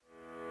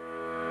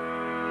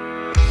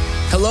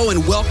Hello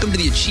and welcome to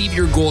the Achieve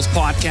Your Goals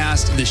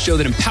podcast, the show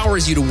that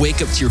empowers you to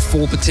wake up to your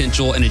full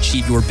potential and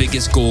achieve your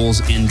biggest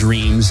goals and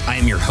dreams. I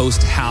am your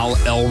host, Hal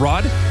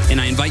Elrod, and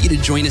I invite you to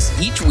join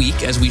us each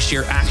week as we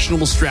share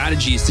actionable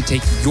strategies to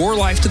take your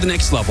life to the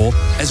next level,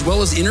 as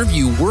well as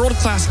interview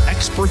world-class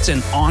experts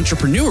and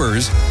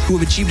entrepreneurs who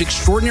have achieved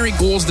extraordinary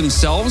goals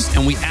themselves,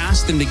 and we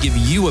ask them to give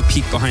you a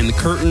peek behind the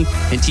curtain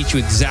and teach you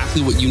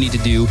exactly what you need to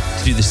do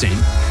the same.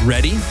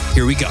 Ready?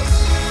 Here we go.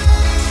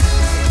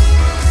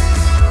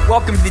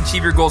 Welcome to the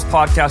Achieve Your Goals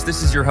podcast.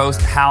 This is your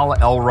host, Hal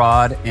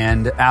Elrod.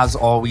 And as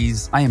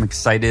always, I am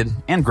excited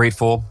and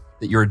grateful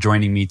that you're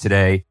joining me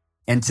today.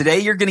 And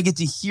today you're going to get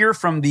to hear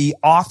from the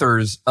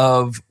authors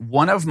of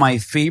one of my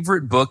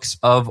favorite books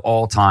of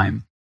all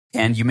time.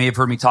 And you may have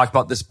heard me talk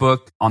about this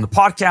book on the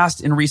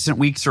podcast in recent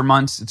weeks or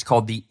months. It's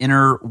called The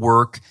Inner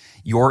Work,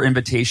 Your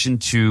Invitation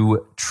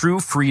to True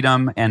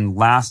Freedom and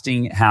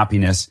Lasting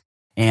Happiness.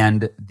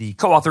 And the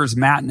co-authors,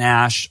 Matt and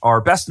Ash,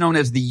 are best known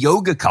as the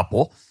yoga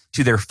couple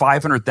to their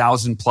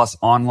 500,000 plus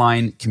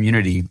online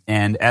community.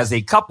 And as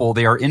a couple,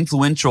 they are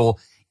influential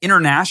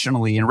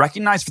internationally and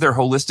recognized for their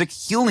holistic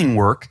healing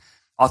work,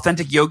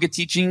 authentic yoga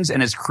teachings,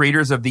 and as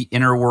creators of the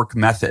Inner Work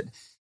method.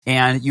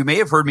 And you may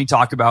have heard me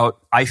talk about,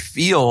 I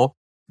feel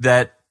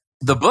that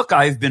the book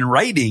I've been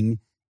writing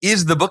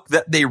is the book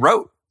that they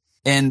wrote.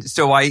 And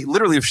so I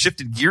literally have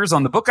shifted gears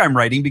on the book I'm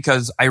writing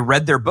because I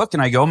read their book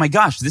and I go, oh my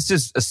gosh, this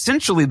is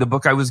essentially the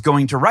book I was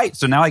going to write.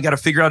 So now I got to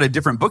figure out a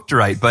different book to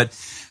write. But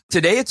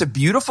today, it's a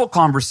beautiful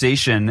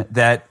conversation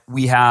that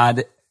we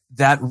had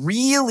that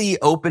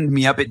really opened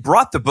me up. It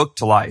brought the book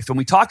to life. And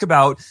we talk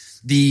about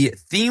the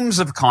themes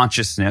of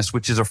consciousness,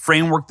 which is a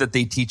framework that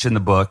they teach in the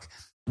book.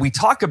 We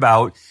talk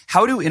about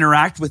how to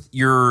interact with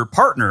your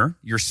partner,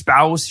 your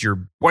spouse,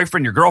 your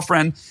boyfriend, your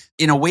girlfriend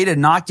in a way to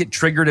not get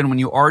triggered. And when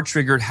you are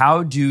triggered,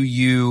 how do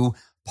you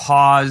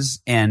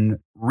pause and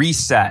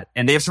reset?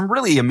 And they have some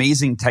really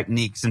amazing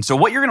techniques. And so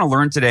what you're going to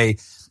learn today,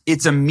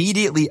 it's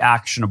immediately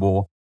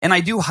actionable. And I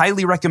do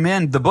highly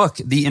recommend the book,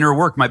 The Inner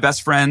Work. My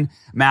best friend,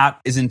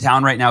 Matt, is in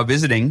town right now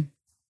visiting,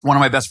 one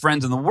of my best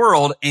friends in the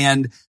world.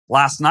 And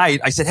last night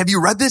I said, have you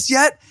read this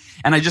yet?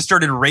 And I just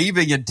started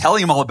raving and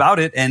telling him all about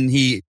it. And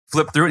he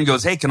flipped through it and he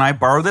goes, hey, can I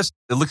borrow this?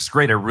 It looks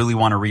great. I really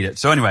want to read it.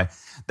 So anyway,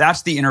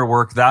 that's The Inner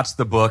Work. That's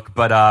the book.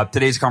 But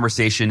today's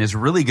conversation is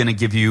really going to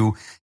give you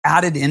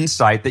added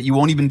insight that you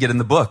won't even get in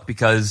the book,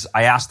 because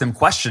I asked them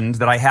questions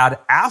that I had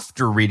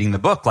after reading the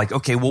book. Like,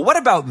 okay, well, what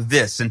about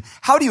this? And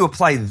how do you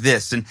apply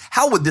this? And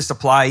how would this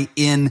apply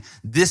in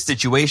this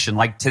situation?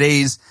 Like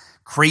today's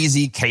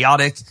crazy,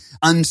 chaotic,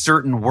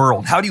 uncertain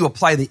world. How do you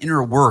apply the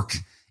inner work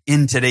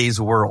in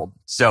today's world?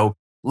 So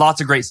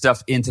lots of great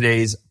stuff in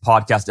today's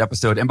podcast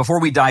episode. And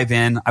before we dive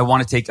in, I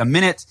want to take a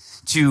minute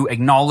to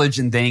acknowledge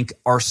and thank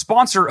our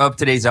sponsor of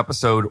today's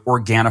episode,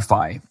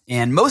 Organifi.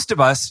 And most of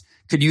us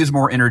could use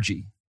more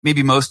energy.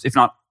 Maybe most, if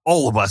not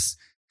all of us,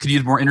 could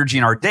use more energy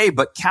in our day,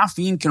 but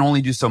caffeine can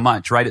only do so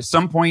much, right? At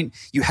some point,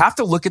 you have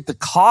to look at the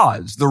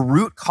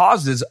root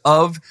causes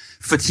of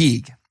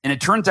fatigue. And it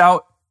turns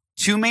out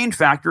two main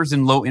factors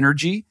in low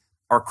energy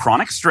are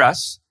chronic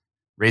stress,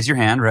 raise your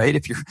hand, right,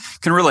 if you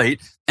can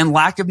relate, and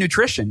lack of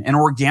nutrition. And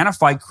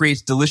Organifi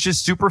creates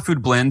delicious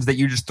superfood blends that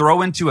you just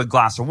throw into a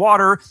glass of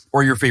water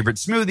or your favorite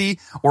smoothie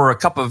or a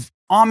cup of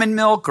almond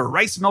milk or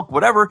rice milk,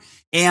 whatever,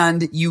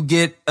 and you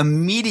get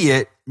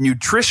immediate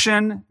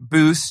nutrition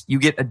boosts. You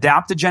get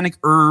adaptogenic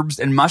herbs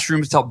and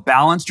mushrooms to help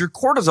balance your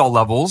cortisol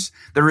levels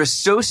that are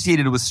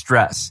associated with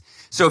stress.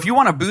 So if you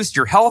want to boost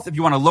your health, if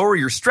you want to lower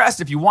your stress,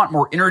 if you want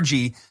more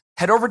energy,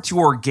 head over to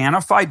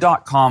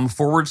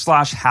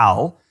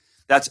Organifi.com/Hal.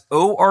 That's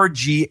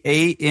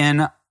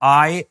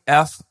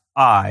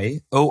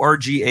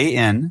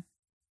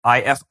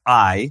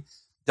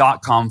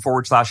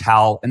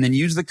Organifi.com/Hal, and then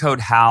use the code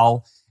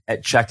HAL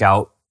at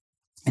checkout,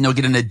 and you'll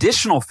get an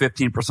additional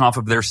 15% off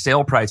of their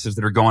sale prices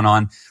that are going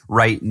on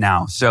right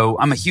now. So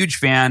I'm a huge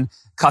fan,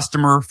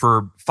 customer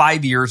for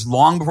 5 years,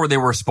 long before they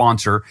were a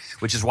sponsor,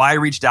 which is why I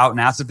reached out and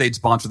asked if they'd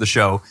sponsor the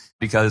show,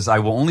 because I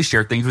will only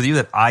share things with you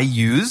that I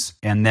use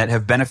and that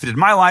have benefited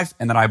my life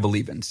and that I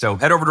believe in. So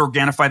head over to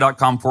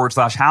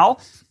Organifi.com/Hal,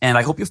 and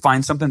I hope you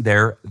find something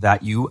there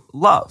that you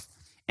love.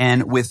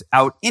 And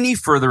without any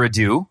further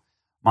ado,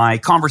 my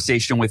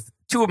conversation with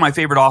two of my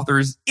favorite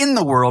authors in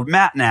the world,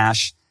 Matt and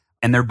Ash,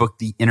 and their book,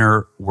 The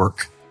Inner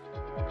Work.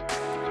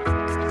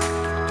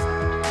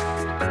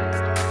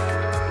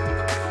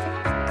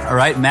 All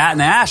right, Matt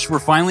and Ash, we're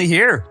finally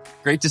here.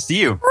 Great to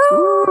see you.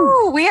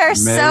 Woo, we are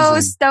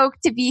so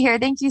stoked to be here.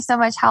 Thank you so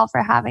much, Hal,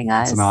 for having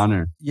us. It's an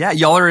honor. Yeah,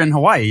 y'all are in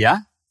Hawaii, yeah?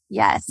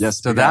 Yes.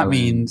 So that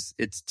means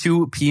it's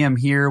 2 p.m.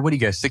 here. What do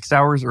you guys, 6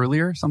 hours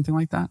earlier? Something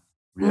like that?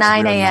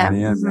 9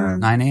 a.m.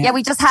 9 a.m. Yeah,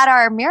 we just had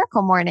our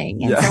miracle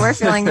morning, and so we're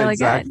feeling really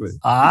good.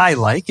 I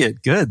like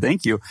it. Good.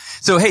 Thank you.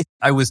 So, hey,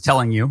 I was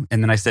telling you,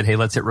 and then I said, hey,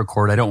 let's hit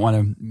record. I don't want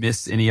to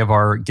miss any of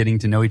our getting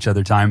to know each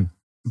other time.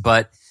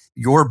 But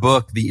your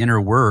book, The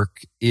Inner Work,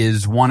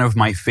 is one of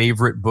my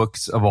favorite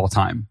books of all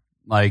time.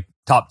 Like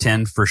top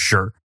 10 for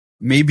sure.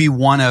 Maybe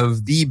one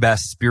of the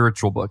best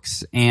spiritual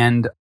books.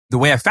 And the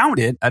way I found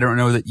it, I don't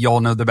know that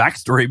y'all know the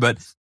backstory, but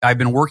I've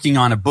been working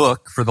on a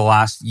book for the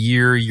last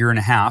year and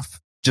a half,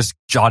 just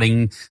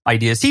jotting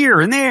ideas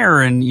here and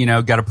there and,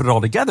 got to put it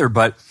all together.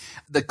 But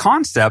the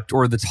concept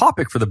or the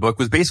topic for the book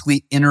was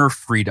basically inner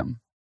freedom,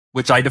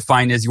 which I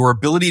define as your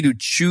ability to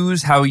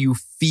choose how you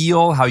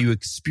feel, how you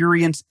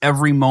experience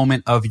every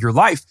moment of your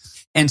life.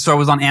 And so I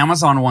was on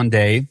Amazon one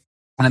day,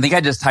 and I think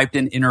I just typed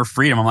in inner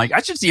freedom. I'm like,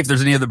 I should see if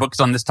there's any other books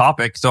on this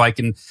topic so I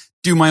can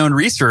do my own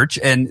research.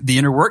 And the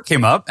Inner Work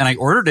came up and I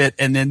ordered it.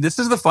 And then this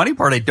is the funny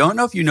part. I don't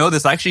know if you know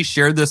this. I actually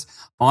shared this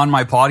on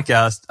my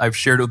podcast. I've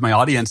shared it with my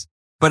audience.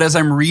 But as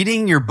I'm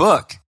reading your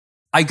book,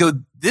 I go,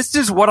 this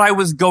is what I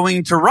was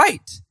going to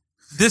write.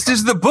 This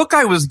is the book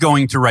I was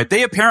going to write.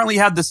 They apparently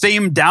had the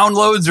same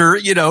downloads or,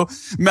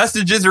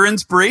 messages or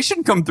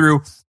inspiration come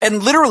through.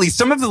 And literally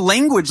some of the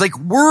language, like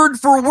word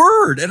for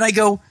word. And I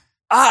go,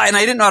 and I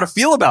didn't know how to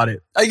feel about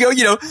it. I go,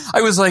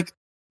 I was like,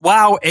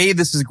 wow, A,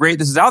 this is great.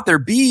 This is out there.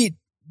 B,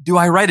 do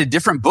I write a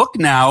different book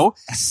now?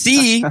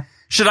 C,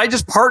 should I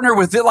just partner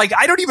with it? Like,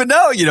 I don't even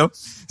know,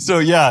 So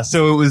yeah,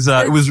 so it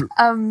was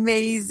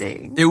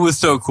amazing. It was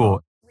so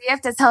cool. We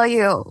have to tell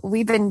you,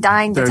 we've been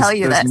dying to tell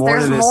you this.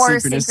 There's more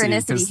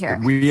synchronicity here.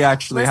 We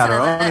actually had our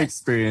own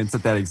experience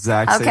at that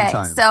exact same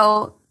time. Okay,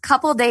 so a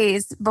couple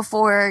days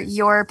before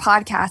your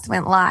podcast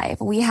went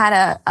live, we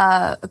had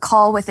a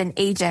call with an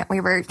agent. We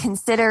were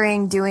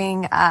considering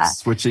doing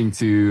switching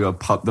to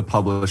the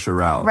publisher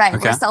route. Right,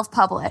 okay. We're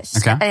self-published.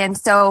 Okay. And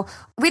so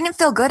we didn't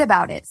feel good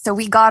about it. So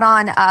we got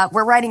on,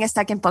 we're writing a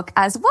second book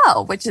as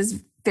well, which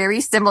is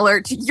very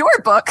similar to your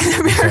book,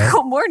 The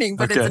Miracle Morning,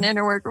 but it's an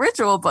inner work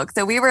ritual book.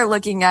 So we were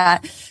looking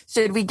at,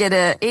 should we get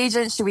an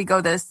agent? Should we go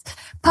this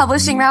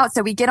publishing route?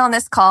 So we get on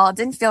this call. It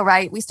didn't feel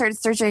right. We started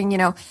searching,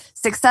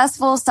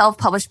 successful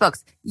self-published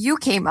books. You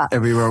came up.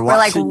 And we're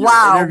like,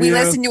 wow, we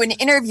listened to an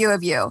interview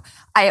of you.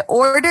 I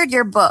ordered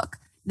your book.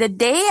 The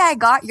day I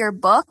got your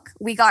book,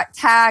 we got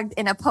tagged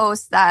in a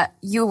post that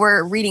you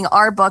were reading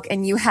our book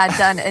and you had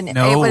done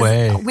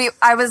way.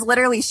 I was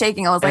literally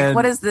shaking. I was like,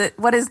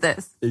 what is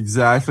this?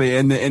 Exactly.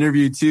 And the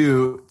interview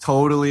too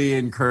totally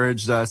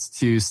encouraged us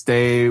to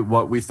stay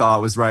what we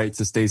thought was right,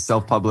 to stay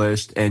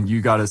self-published. And you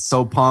got us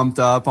so pumped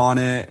up on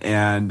it.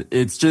 And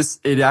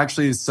it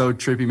actually is so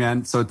trippy,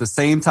 man. So at the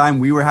same time,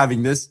 we were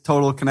having this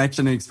total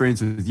connection and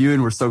experience with you,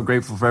 and we're so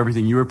grateful for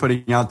everything you were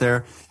putting out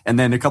there. And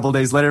then a couple of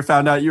days later,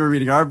 found out you were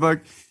reading our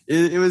book.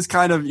 It was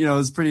kind of, it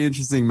was a pretty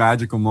interesting,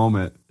 magical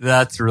moment.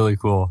 That's really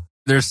cool.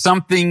 There's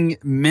something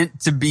meant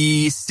to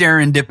be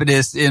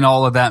serendipitous in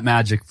all of that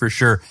magic for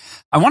sure.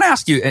 I want to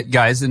ask you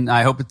guys, and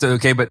I hope it's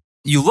okay, but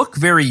you look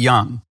very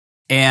young.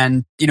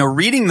 And,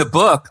 reading the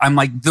book, I'm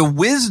like, the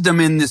wisdom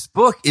in this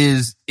book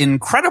is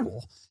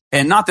incredible.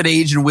 And not that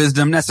age and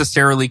wisdom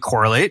necessarily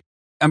correlate.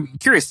 I'm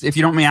curious, if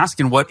you don't mind me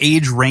asking, what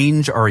age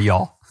range are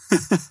y'all?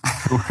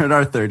 We're in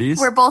our 30s.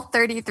 We're both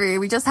 33.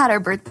 We just had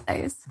our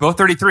birthdays. Both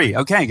 33.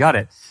 Okay, got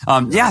it.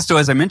 So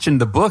as I mentioned,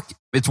 the book,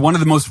 it's one of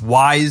the most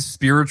wise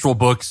spiritual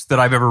books that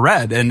I've ever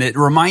read. And it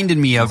reminded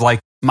me of like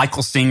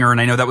Michael Singer, and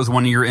I know that was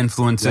one of your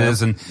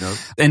influences, and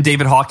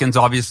David Hawkins,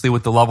 obviously,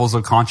 with the levels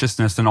of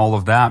consciousness and all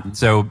of that.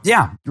 So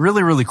yeah,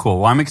 really, really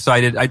cool. Well, I'm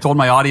excited. I told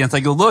my audience,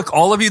 I go, look,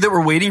 all of you that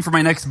were waiting for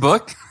my next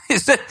book,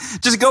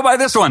 just go buy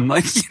this one.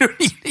 Like,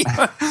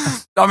 I'm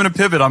going to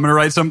pivot. I'm going to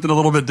write something a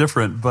little bit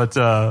different, but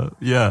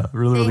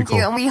really Thank cool.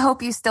 you. And we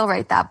hope you still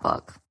write that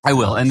book. I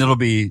will. And it'll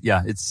be,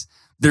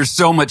 there's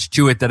so much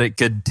to it that it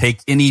could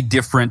take any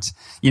different,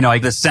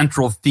 like the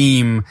central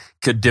theme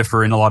could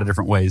differ in a lot of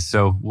different ways.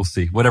 So we'll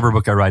see. Whatever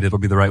book I write, it'll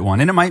be the right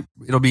one. And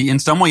it'll be in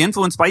some way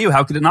influenced by you.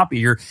 How could it not be?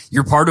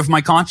 You're part of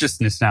my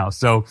consciousness now.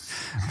 So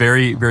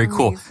very, very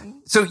cool.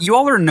 So you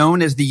all are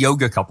known as the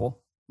yoga couple.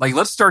 Like,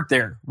 let's start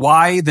there.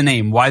 Why the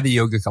name? Why the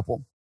yoga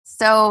couple?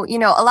 So,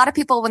 a lot of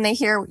people, when they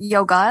hear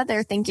yoga,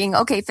 they're thinking,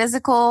 okay,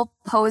 physical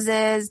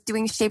poses,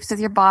 doing shapes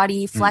with your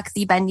body,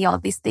 flexy, bendy, all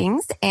these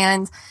things.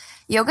 And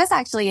yoga is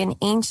actually an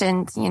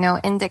ancient,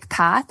 Indic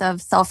path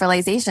of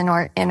self-realization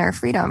or inner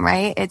freedom,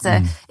 right? It's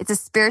a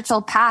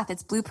spiritual path.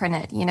 It's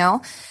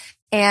blueprinted,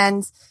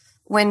 And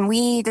when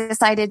we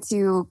decided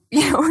to,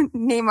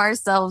 name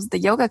ourselves the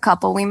yoga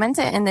couple, we meant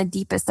it in the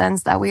deepest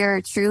sense that we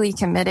are truly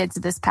committed to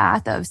this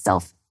path of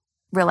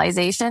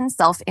self-realization,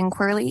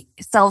 self-inquiry,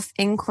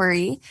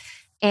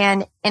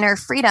 and inner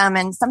freedom.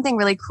 And something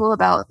really cool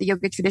about the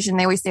yoga tradition,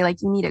 they always say,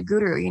 like, you need a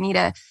guru, you need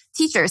a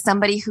teacher,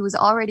 somebody who's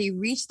already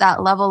reached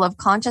that level of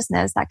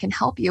consciousness that can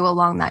help you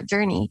along that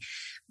journey.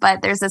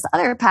 But there's this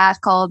other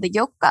path called the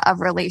yoga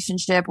of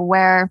relationship,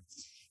 where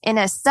in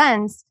a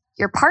sense,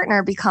 your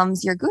partner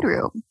becomes your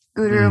guru.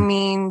 Guru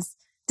means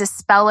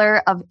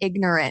dispeller of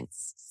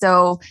ignorance.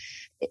 So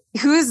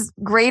who's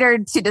greater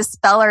to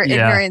dispel our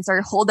ignorance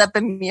or hold up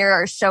a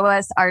mirror or show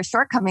us our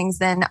shortcomings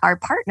than our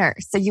partner?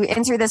 So you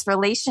enter this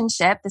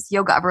relationship, this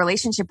yoga of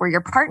relationship, where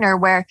your partner,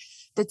 where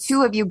the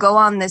two of you go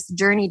on this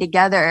journey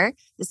together,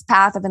 this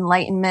path of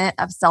enlightenment,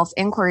 of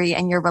self-inquiry,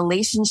 and your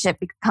relationship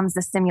becomes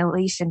the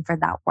simulation for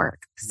that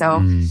work.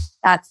 So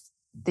that's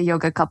the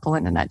yoga couple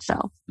in a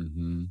nutshell.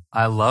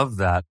 I love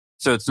that.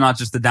 So it's not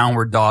just the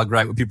downward dog,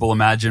 right? What people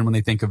imagine when they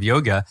think of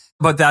yoga,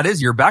 but that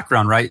is your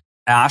background, right?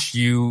 Ash,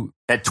 you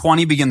at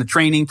 20 began the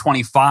training,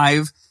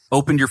 25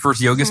 opened your first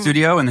yoga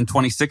studio, and then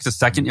 26 a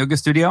second yoga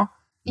studio.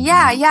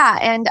 Yeah.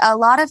 And a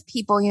lot of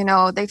people,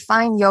 they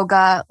find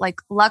yoga,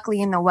 like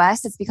luckily in the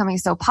West, it's becoming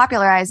so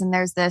popularized. And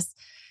there's this,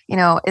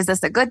 is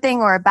this a good thing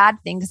or a bad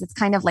thing? Because it's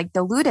kind of like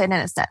diluted in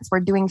a sense. We're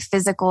doing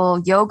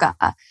physical yoga.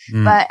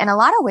 But in a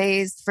lot of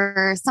ways,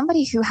 for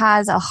somebody who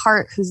has a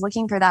heart, who's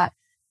looking for that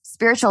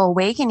spiritual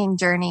awakening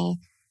journey,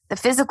 the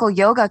physical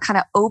yoga kind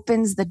of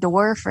opens the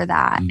door for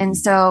that. And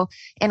so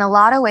in a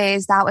lot of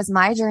ways, that was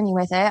my journey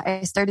with it.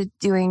 I started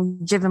doing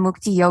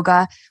Jivamukti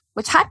yoga,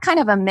 which had kind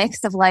of a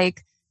mix of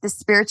like the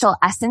spiritual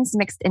essence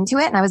mixed into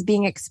it. And I was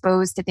being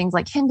exposed to things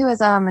like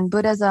Hinduism and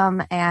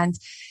Buddhism. And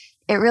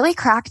it really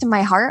cracked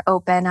my heart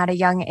open at a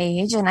young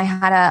age. And I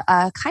had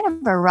a kind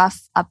of a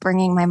rough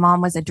upbringing. My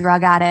mom was a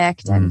drug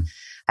addict, and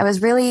I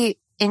was really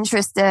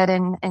interested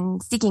in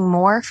seeking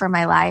more for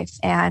my life.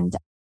 And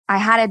I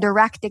had a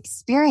direct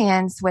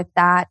experience with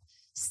that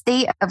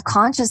state of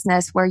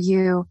consciousness where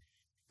you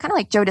kind of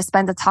like Joe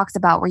Dispenza talks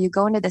about, where you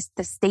go into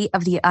the state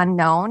of the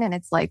unknown, and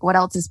it's like, what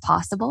else is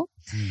possible?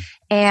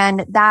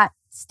 And that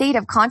state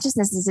of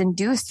consciousness is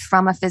induced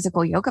from a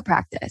physical yoga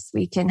practice.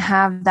 We can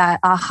have that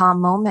aha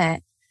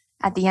moment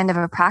at the end of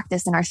a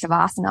practice in our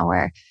Shavasana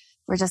where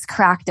we're just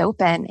cracked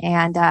open,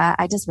 and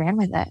I just ran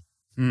with it.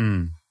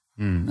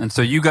 And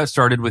so you got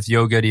started with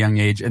yoga at a young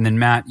age. And then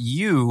Matt,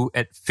 you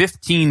at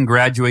 15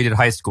 graduated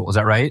high school. Is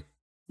that right?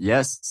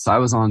 Yes. I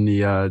was on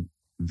the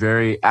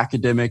very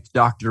academic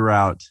doctor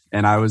route,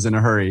 and I was in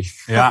a hurry.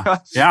 Yeah.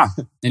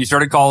 And you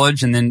started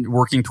college and then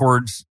working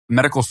towards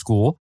medical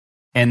school.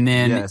 And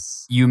then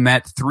you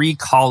met 3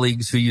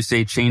 colleagues who you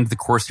say changed the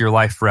course of your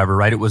life forever,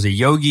 right? It was a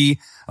yogi,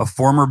 a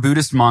former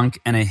Buddhist monk,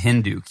 and a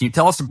Hindu. Can you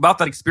tell us about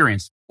that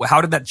experience?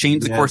 How did that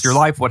change the course of your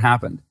life? What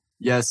happened?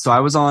 Yes. So I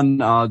was on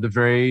the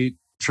very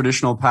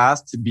traditional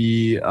path to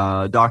be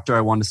a doctor.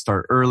 I wanted to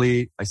start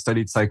early. I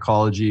studied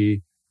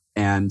psychology.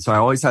 And so I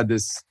always had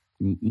this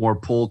more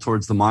pull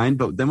towards the mind.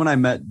 But then when I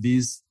met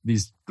these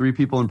 3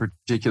 people in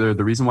particular,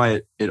 the reason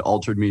why it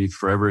altered me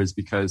forever is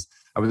because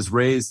I was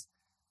raised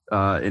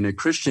in a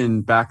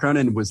Christian background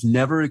and was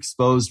never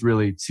exposed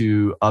really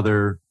to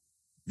other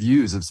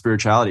views of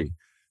spirituality.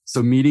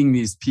 So meeting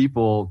these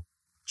people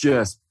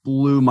just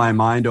blew my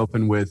mind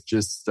open with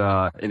just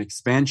an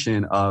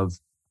expansion of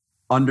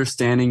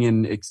understanding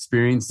and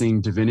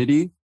experiencing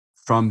divinity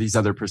from these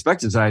other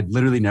perspectives that I'd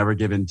literally never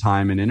given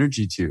time and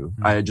energy to.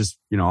 I just,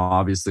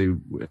 obviously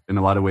in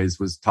a lot of ways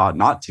was taught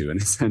not to, in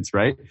a sense,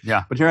 right?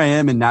 Yeah. But here I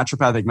am in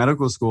naturopathic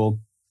medical school,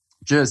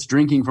 just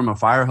drinking from a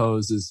fire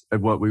hose is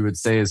what we would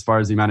say as far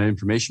as the amount of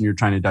information you're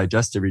trying to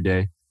digest every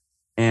day.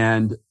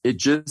 And it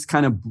just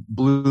kind of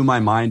blew my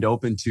mind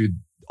open to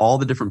all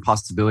the different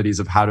possibilities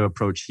of how to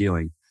approach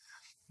healing.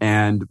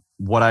 And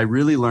what I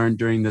really learned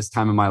during this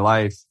time of my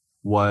life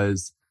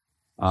was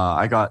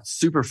I got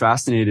super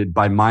fascinated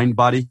by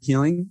mind-body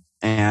healing.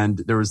 And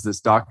there was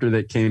this doctor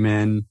that came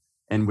in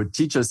and would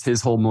teach us,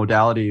 his whole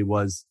modality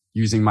was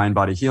using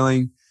mind-body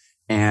healing.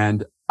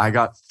 And I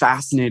got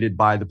fascinated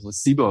by the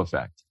placebo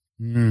effect.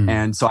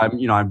 And so I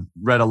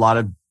read a lot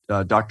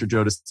of Dr.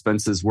 Joe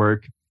Dispenza's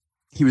work.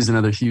 He was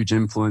another huge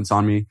influence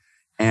on me.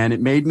 And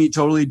it made me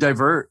totally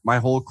divert my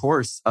whole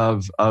course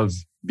of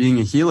being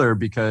a healer,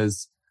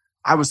 because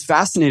I was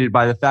fascinated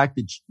by the fact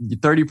that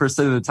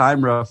 30% of the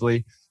time,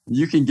 roughly,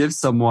 you can give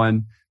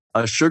someone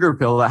a sugar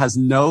pill that has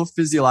no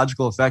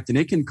physiological effect, and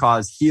it can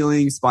cause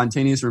healing,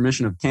 spontaneous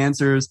remission of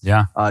cancers.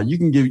 Yeah.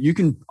 You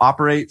can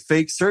operate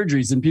fake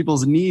surgeries and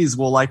people's knees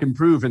will like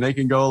improve and they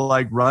can go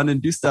like run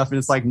and do stuff. And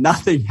it's like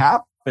nothing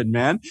happened,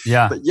 man.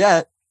 Yeah. But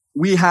yet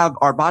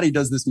our body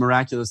does this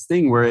miraculous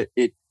thing where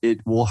it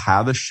will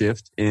have a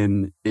shift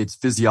in its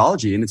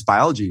physiology and its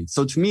biology.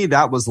 So to me,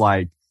 that was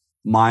like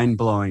mind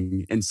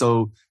blowing. And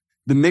so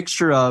the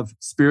mixture of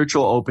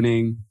spiritual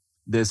opening,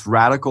 this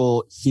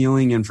radical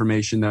healing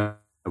information that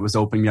was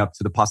opening me up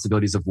to the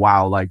possibilities of,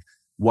 wow, like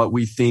what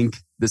we think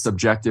this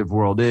objective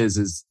world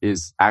is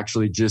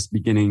actually just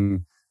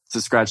beginning to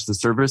scratch the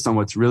surface on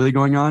what's really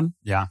going on.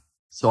 Yeah.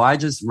 So I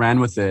just ran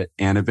with it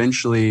and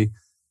eventually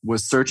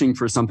was searching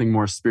for something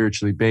more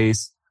spiritually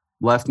based,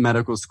 left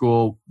medical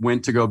school,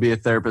 went to go be a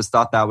therapist,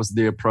 thought that was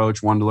the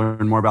approach, wanted to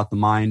learn more about the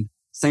mind.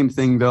 Same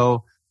thing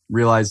though,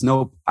 realized,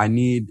 nope,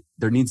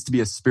 there needs to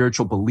be a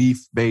spiritual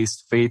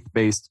belief-based,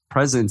 faith-based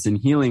presence in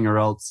healing, or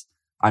else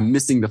I'm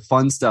missing the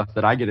fun stuff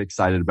that I get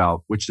excited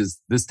about, which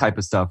is this type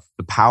of stuff,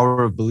 the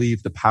power of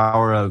belief, the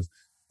power of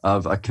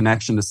a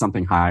connection to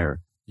something higher.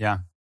 Yeah.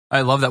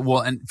 I love that.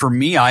 Well, and for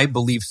me, I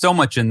believe so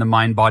much in the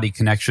mind-body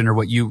connection, or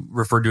what you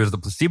referred to as the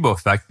placebo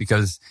effect,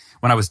 because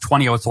when I was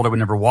 20, I was told I would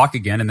never walk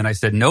again. And then I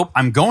said, nope,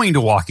 I'm going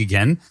to walk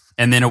again.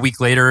 And then a week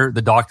later,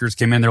 the doctors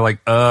came in. They're like,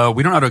 we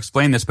don't know how to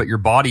explain this, but your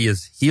body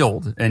is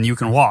healed and you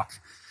can walk,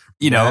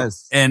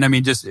 Yes. And I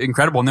mean, just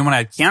incredible. And then when I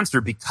had cancer,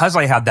 because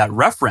I had that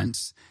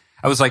reference,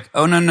 I was like,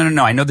 oh,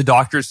 no. I know the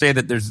doctors say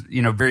that there's,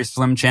 very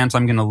slim chance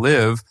I'm going to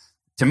live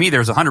to me,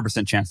 there's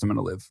 100% chance I'm going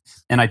to live.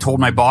 And I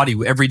told my body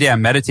every day I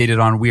meditated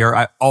on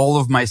all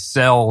of my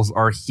cells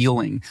are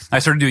healing. I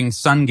started doing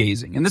sun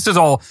gazing. And this is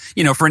all,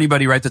 for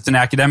anybody, right, that's an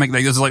academic,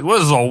 like, this is like, well,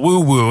 this is all woo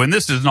woo and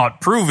this is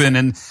not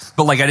proven.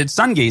 But like I did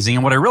sun gazing.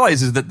 And what I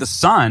realized is that the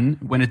sun,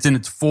 when it's in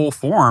its full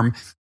form,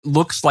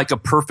 looks like a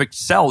perfect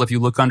cell if you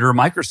look under a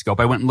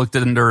microscope. I went and looked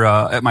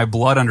at my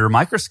blood under a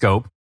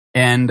microscope,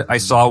 and I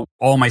saw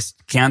all my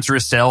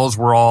cancerous cells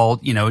were all,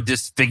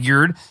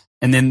 disfigured.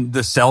 And then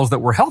the cells that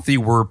were healthy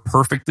were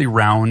perfectly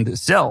round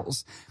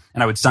cells.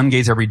 And I would sun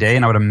gaze every day,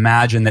 and I would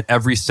imagine that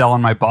every cell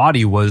in my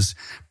body was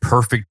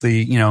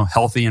perfectly,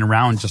 healthy and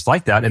round just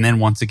like that. And then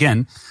once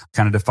again,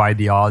 kind of defied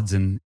the odds.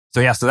 And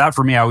so that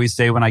for me, I always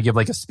say when I give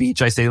like a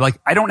speech, I say like,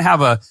 I don't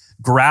have a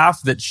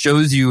graph that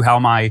shows you how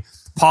my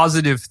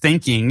positive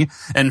thinking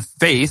and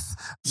faith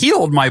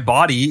healed my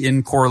body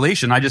in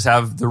correlation. I just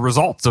have the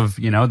results of,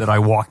 that I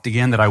walked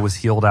again, that I was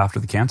healed after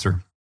the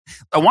cancer.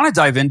 I want to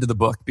dive into the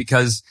book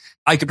because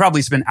I could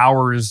probably spend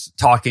hours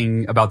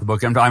talking about the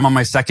book. I'm on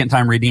my second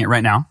time reading it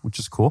right now, which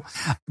is cool.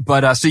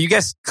 But so you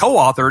guys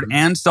co-authored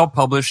and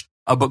self-published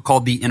a book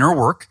called The Inner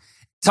Work.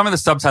 Tell me the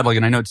subtitle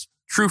again. I know it's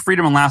True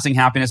Freedom and Lasting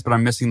Happiness, but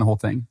I'm missing the whole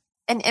thing.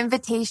 An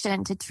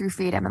invitation to true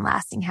freedom and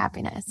lasting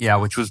happiness. Yeah,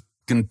 which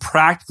can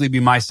practically be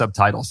my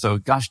subtitle. So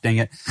gosh dang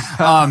it.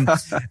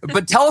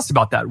 But tell us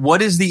about that.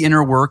 What is the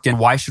inner work and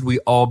why should we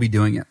all be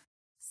doing it?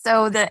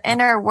 So the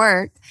inner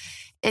work,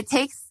 it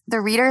takes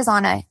the readers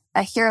on a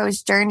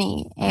hero's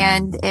journey,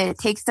 and it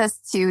takes us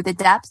to the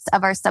depths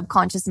of our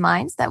subconscious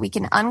minds that we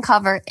can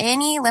uncover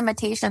any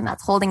limitation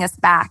that's holding us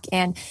back.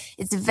 And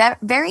it's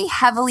very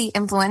heavily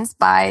influenced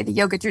by the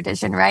yoga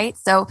tradition, right?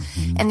 So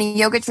in the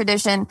yoga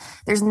tradition,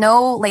 there's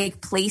no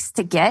like place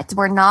to get.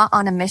 We're not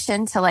on a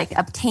mission to like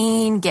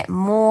obtain, get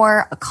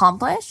more,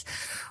 accomplish.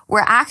 We're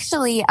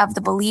actually of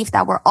the belief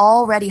that we're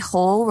already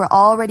whole, we're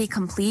already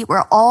complete,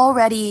 we're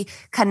already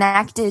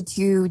connected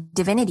to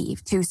divinity,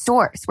 to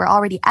source. We're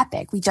already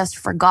epic. We just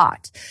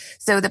forgot.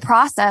 So the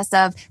process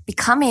of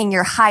becoming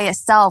your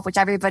highest self, which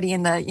everybody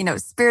in the,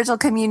 spiritual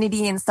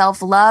community and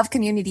self-love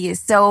community is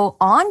so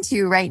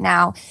onto right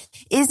now,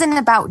 isn't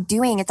about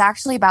doing. It's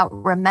actually about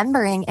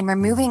remembering and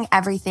removing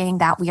everything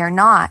that we are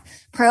not.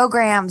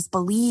 Programs,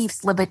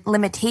 beliefs,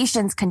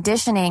 limitations,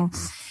 conditioning.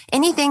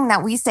 Anything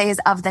that we say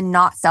is of the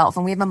not self.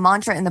 And we have a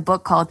mantra in the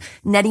book called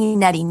Neti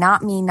Neti,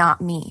 not me,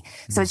 not me.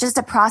 So it's just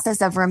a process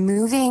of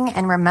removing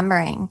and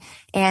remembering.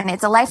 And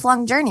it's a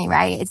lifelong journey,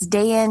 right? It's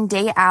day in,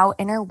 day out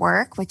inner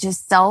work, which is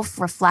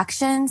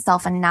self-reflection,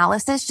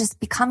 self-analysis, just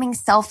becoming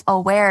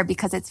self-aware,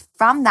 because it's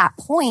from that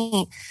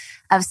point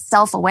of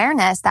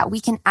self-awareness that we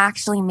can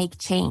actually make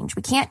change.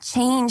 We can't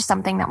change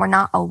something that we're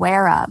not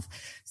aware of.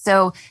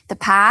 So the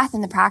path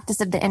and the practice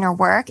of the inner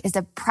work is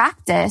a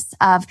practice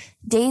of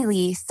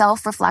daily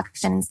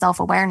self-reflection and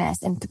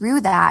self-awareness. And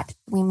through that,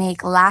 we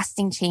make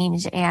lasting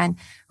change and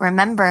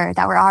remember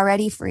that we're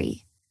already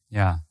free.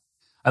 Yeah.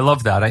 I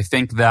love that. I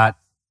think that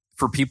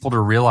for people to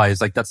realize,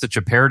 like, that's such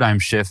a paradigm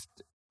shift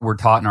we're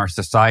taught in our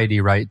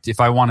society, right? If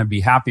I want to be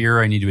happier,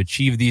 I need to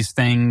achieve these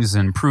things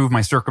and improve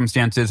my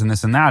circumstances and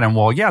this and that. And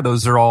well, yeah,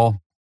 those are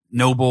all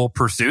noble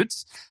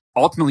pursuits.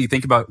 Ultimately,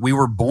 think about, we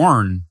were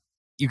born,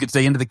 you could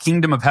say, into the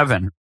kingdom of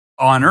heaven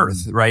on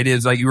earth, right?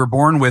 Is like you were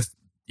born with,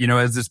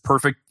 as this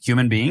perfect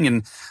human being,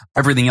 and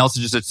everything else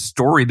is just a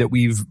story that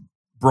we've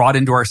brought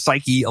into our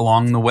psyche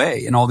along the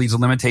way, and all these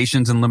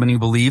limitations and limiting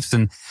beliefs.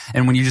 And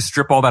when you just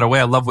strip all that away,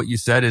 I love what you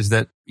said is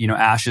that,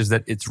 Ash, is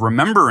that it's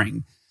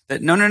remembering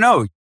that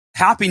no,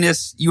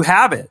 happiness, you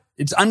have it.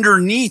 It's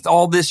underneath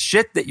all this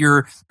shit that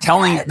you're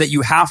telling that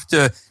you have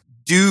to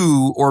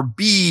do or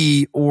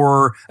be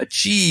or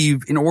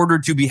achieve in order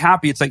to be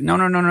happy. It's like,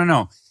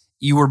 no.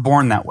 You were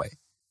born that way,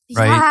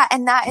 right? Yeah,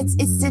 and that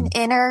it's an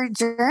inner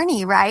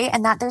journey, right?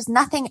 And that there's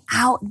nothing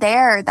out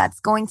there that's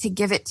going to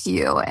give it to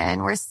you.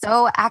 And we're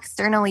so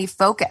externally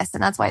focused.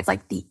 And that's why it's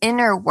like the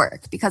inner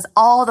work, because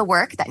all the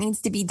work that needs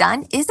to be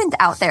done isn't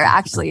out there,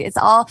 actually. It's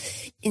all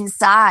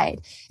inside.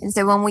 And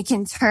so when we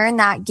can turn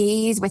that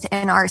gaze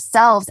within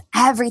ourselves,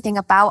 everything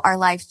about our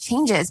life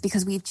changes,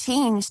 because we've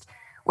changed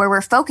where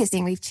we're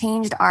focusing. We've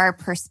changed our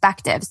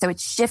perspective. So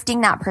it's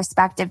shifting that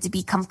perspective to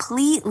be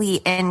completely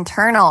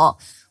internal,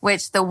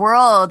 which the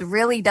world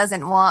really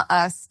doesn't want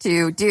us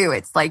to do.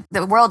 It's like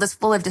the world is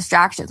full of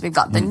distractions. We've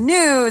got the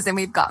news, and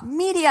we've got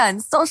media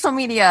and social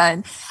media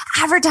and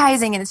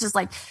advertising. And it's just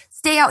like,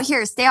 stay out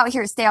here, stay out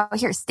here, stay out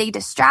here, stay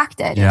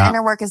distracted. Yeah. And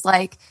inner work is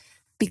like,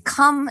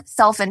 become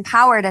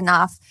self-empowered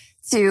enough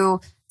to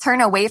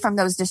turn away from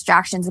those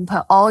distractions and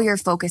put all your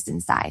focus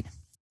inside.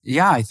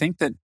 Yeah, I think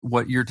that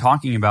what you're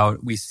talking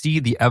about, we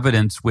see the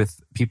evidence with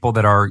people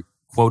that are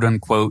quote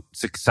unquote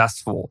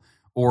successful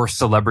or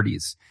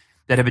celebrities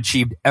that have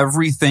achieved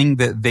everything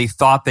that they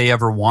thought they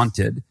ever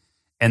wanted.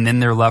 And then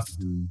they're left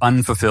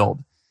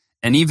unfulfilled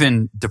and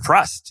even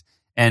depressed.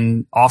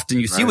 And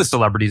often you see with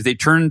celebrities, they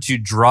turn to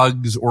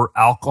drugs or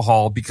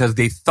alcohol because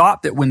they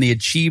thought that when they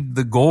achieved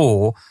the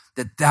goal,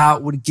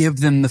 that would give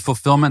them the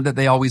fulfillment that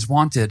they always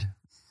wanted.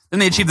 Then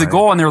they achieve the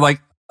goal and they're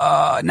like,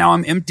 now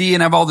I'm empty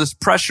and I have all this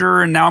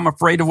pressure and now I'm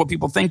afraid of what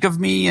people think of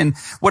me. And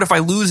what if I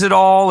lose it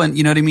all? And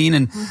you know what I mean?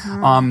 And,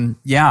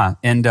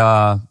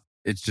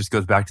 it just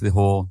goes back to the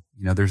whole,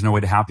 there's no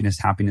way to happiness.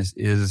 Happiness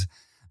is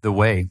the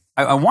way.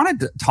 I wanted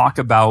to talk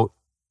about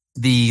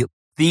the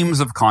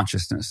themes of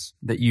consciousness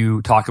that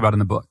you talk about in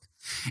the book.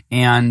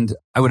 And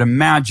I would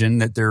imagine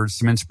that there's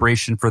some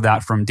inspiration for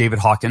that from David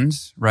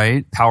Hawkins,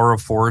 right? Power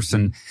of Force.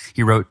 And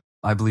he wrote,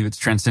 I believe it's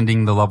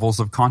Transcending the Levels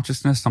of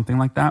Consciousness, something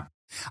like that.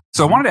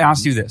 So I wanted to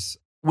ask you this.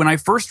 When I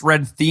first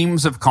read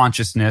Themes of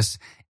Consciousness,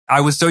 I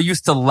was so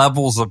used to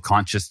levels of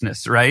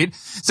consciousness, right?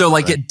 So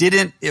like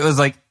it was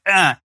like,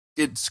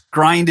 it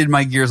grinded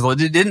my gears a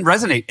little. It didn't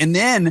resonate. And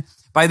then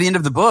by the end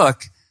of the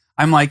book,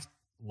 I'm like,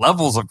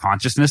 levels of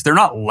consciousness. They're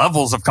not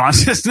levels of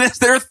consciousness.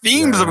 They're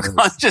themes of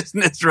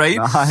consciousness, right?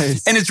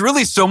 Nice. And it's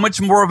really so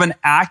much more of an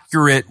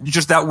accurate,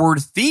 just that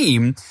word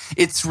theme.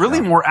 It's really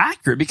more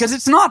accurate because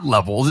it's not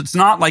levels. It's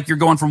not like you're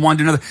going from one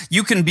to another.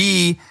 You can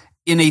be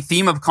in a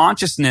theme of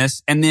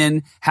consciousness and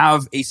then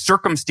have a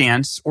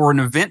circumstance or an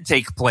event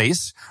take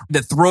place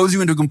that throws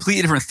you into a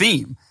completely different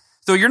theme.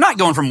 So you're not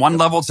going from one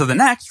level to the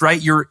next,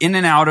 right? You're in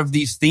and out of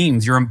these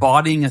themes. You're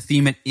embodying a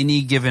theme at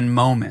any given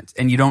moment.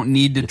 And you don't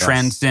need to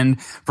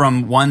transcend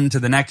from one to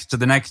the next, to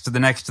the next, to the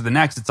next, to the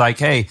next. It's like,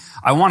 hey,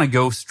 I want to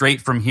go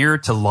straight from here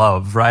to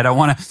love, right? I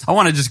want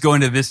to just go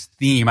into this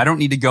theme. I don't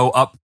need to go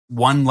up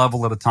one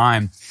level at a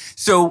time.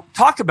 So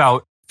talk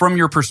about, from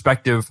your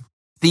perspective,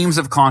 themes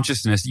of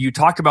consciousness. You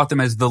talk about them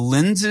as the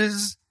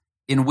lenses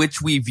in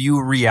which we view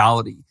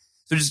reality.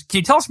 So can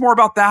you tell us more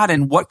about that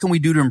and what can we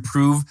do to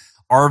improve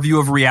our view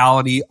of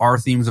reality, our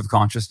themes of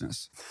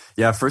consciousness?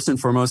 Yeah, first and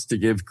foremost, to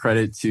give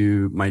credit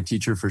to my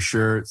teacher for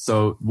sure.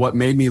 So what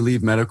made me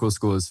leave medical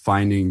school is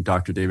finding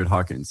Dr. David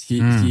Hawkins.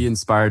 He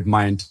inspired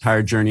my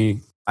entire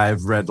journey.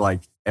 I've read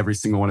like every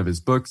single one of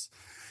his books,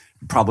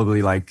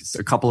 probably like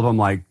a couple of them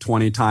like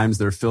 20 times.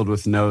 They're filled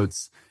with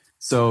notes.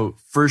 So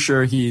for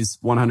sure, he's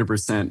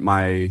 100%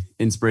 my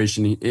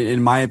inspiration.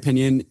 In my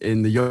opinion,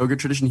 in the yoga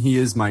tradition, he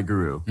is my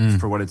guru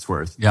for what it's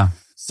worth. Yeah.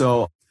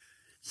 So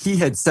he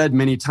had said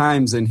many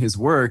times in his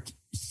work,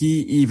 he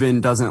even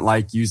doesn't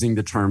like using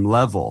the term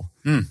level.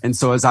 And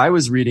so as I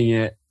was reading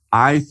it,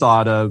 I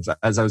thought of,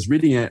 as I was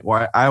reading it,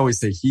 or I always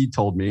say he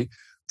told me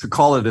to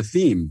call it a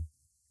theme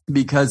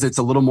because it's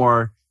a little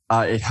more,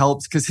 it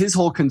helps because his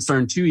whole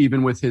concern too,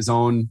 even with his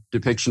own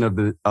depiction of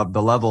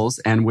the levels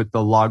and with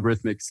the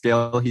logarithmic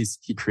scale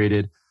he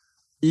created,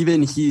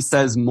 even he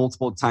says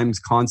multiple times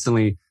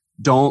constantly,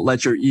 don't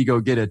let your ego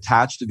get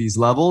attached to these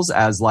levels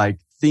as like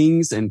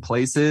things and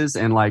places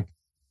and like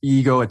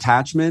ego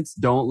attachments.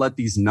 Don't let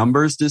these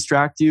numbers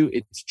distract you.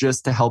 It's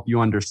just to help you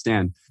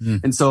understand.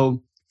 And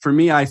so for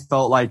me, I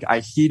felt like I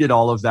heeded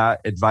all of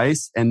that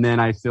advice. And then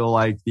I feel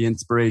like the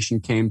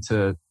inspiration came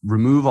to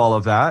remove all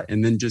of that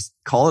and then just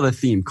call it a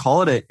theme,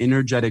 call it an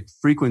energetic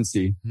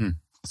frequency.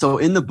 So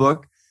in the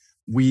book,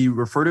 we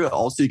refer to it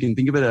also, you can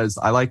think of it as,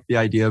 I like the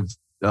idea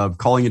of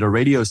calling it a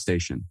radio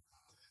station.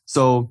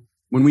 So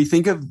when we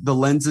think of the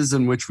lenses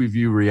in which we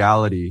view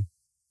reality,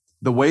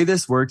 the way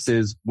this works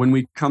is when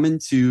we come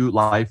into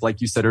life,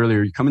 like you said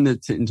earlier, you come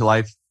into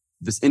life,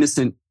 this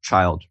innocent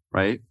child,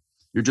 right?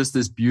 You're just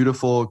this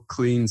beautiful,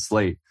 clean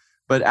slate.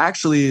 But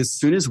actually, as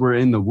soon as we're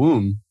in the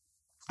womb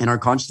and our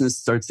consciousness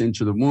starts to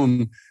enter the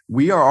womb,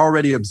 we are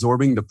already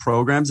absorbing the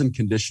programs and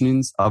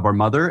conditionings of our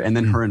mother and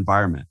then her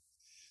environment.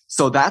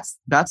 So that's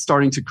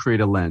starting to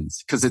create a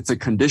lens because it's a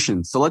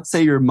condition. So let's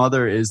say your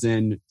mother is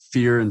in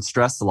fear and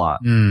stress a lot.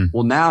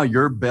 Well, now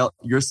your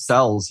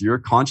cells, your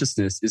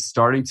consciousness is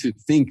starting to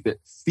think that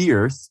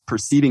fear,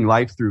 perceiving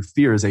life through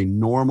fear is a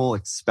normal,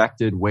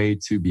 expected way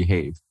to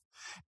behave.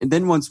 And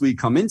then once we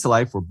come into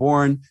life, we're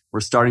born, we're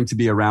starting to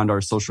be around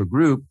our social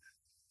group.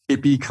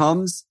 It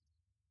becomes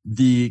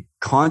the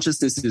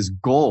consciousness's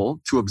goal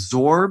to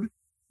absorb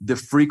the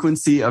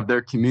frequency of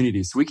their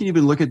community. So we can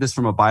even look at this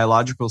from a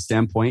biological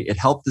standpoint. It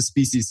helped the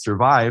species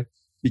survive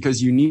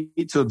because you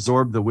need to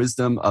absorb the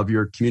wisdom of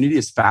your community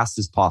as fast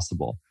as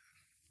possible.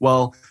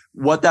 Well,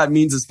 what that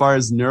means as far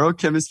as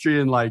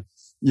neurochemistry and like,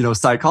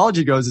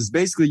 psychology goes is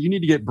basically you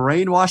need to get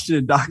brainwashed and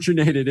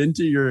indoctrinated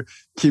into your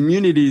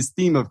community's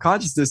theme of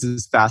consciousness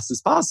as fast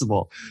as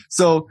possible.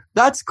 So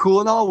that's cool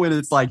and all when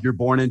it's like you're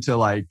born into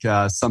like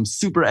some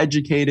super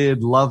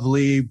educated,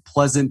 lovely,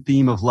 pleasant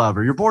theme of love,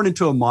 or you're born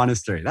into a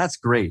monastery. That's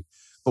great.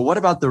 But what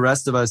about the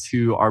rest of us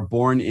who are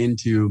born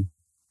into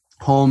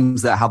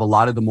homes that have a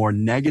lot of the more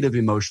negative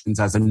emotions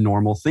as a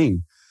normal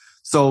thing?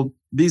 So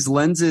these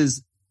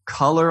lenses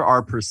color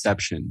our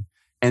perception.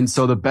 And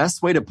so the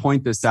best way to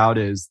point this out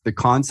is the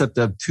concept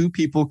of two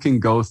people can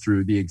go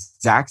through the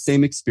exact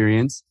same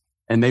experience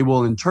and they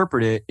will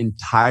interpret it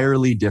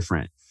entirely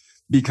different.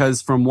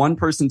 Because from one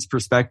person's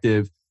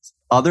perspective,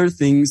 other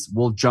things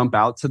will jump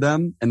out to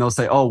them and they'll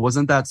say, oh,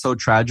 wasn't that so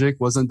tragic?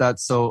 Wasn't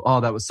that so,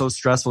 oh, that was so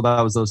stressful.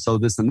 That was so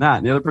this and that.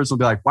 And the other person will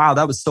be like, wow,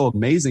 that was so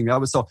amazing.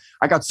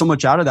 I got so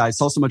much out of that. I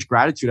saw so much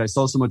gratitude. I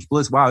saw so much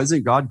bliss. Wow,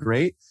 isn't God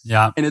great?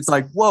 Yeah. And it's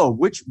like, whoa,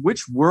 which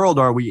world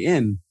are we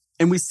in?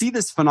 And we see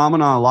this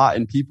phenomenon a lot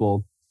in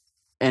people.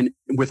 And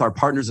with our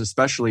partners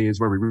especially is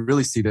where we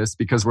really see this,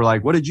 because we're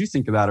like, what did you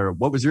think of that? Or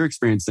what was your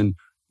experience? And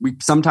we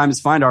sometimes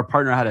find our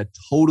partner had a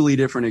totally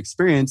different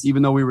experience,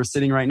 even though we were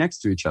sitting right next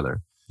to each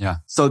other. Yeah.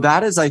 So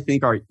that is, I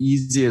think, our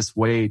easiest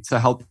way to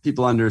help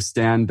people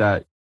understand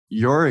that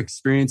your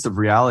experience of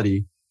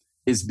reality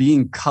is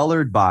being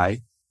colored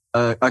by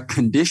a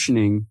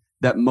conditioning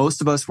that most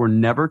of us were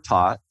never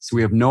taught. So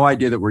we have no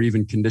idea that we're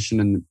even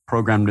conditioned and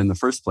programmed in the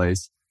first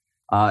place.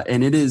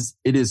 And it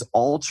is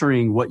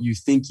altering what you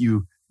think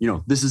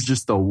this is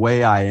just the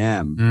way I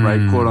am,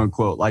 right? Quote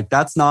unquote. Like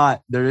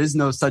there is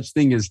no such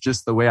thing as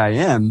just the way I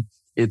am.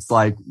 It's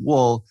like,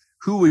 well,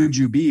 who would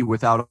you be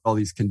without all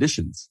these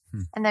conditions?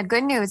 And the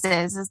good news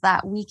is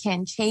that we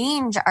can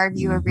change our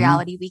view of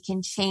reality. We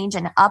can change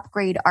and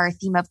upgrade our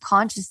theme of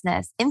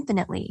consciousness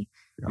infinitely.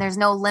 Yeah. There's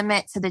no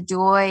limit to the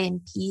joy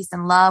and peace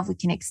and love we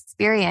can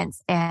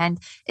experience. And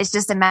it's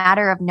just a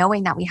matter of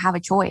knowing that we have a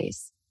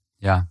choice.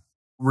 Yeah.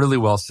 Really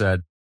well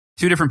said.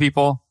 Two different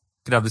people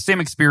could have the same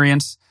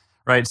experience,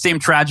 right? Same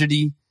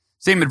tragedy,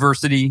 same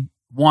adversity.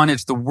 One,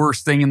 it's the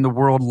worst thing in the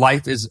world.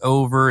 Life is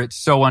over. It's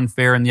so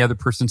unfair. And the other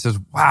person says,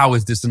 wow,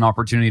 is this an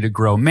opportunity to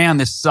grow? Man,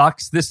 this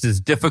sucks. This is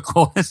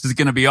difficult. This is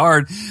going to be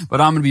hard, but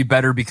I'm going to be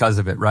better because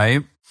of it,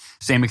 right?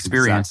 Same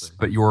experience, exactly.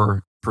 But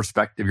your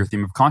perspective, your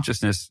theme of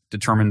consciousness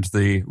determines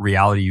the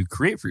reality you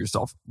create for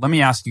yourself. Let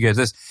me ask you guys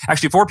this.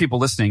 Actually, for people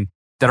listening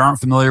that aren't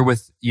familiar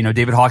with,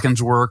 David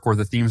Hawkins' work or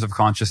the themes of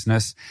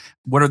consciousness,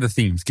 what are the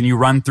themes? Can you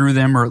run through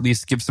them or at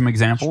least give some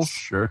examples?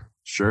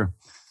 Sure.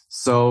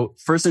 So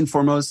first and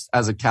foremost,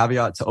 as a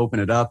caveat to open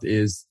it up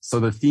so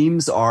the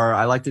themes are,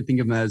 I like to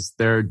think of them as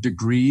their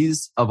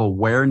degrees of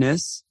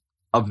awareness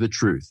of the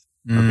truth.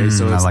 Okay.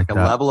 So it's like a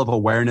level of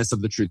awareness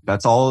of the truth.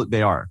 That's all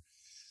they are.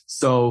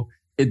 So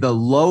the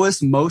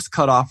lowest, most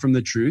cut off from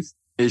the truth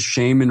is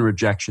shame and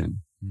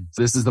rejection.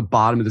 So this is the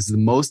bottom. This is the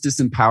most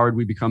disempowered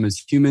we become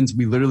as humans.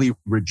 We literally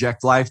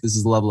reject life. This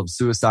is the level of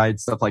suicide,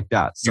 stuff like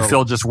that. So, you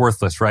feel just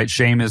worthless, right?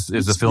 Shame is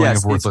a feeling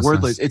of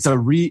worthlessness. It's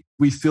worthless.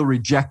 We feel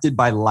rejected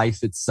by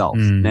life itself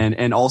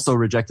and also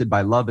rejected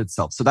by love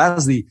itself. So that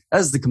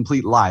is the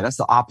complete lie. That's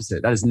the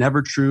opposite. That is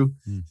never true,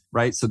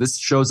 right? So this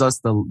shows us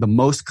the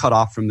most cut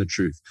off from the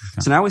truth.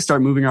 Okay. So now we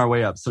start moving our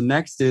way up. So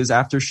next is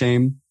after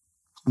shame,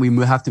 we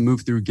have to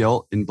move through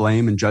guilt and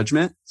blame and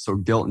judgment. So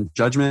guilt and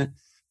judgment.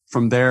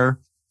 From there,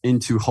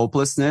 into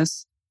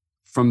hopelessness.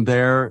 From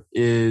there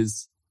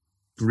is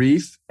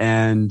grief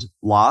and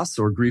loss,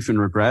 or grief and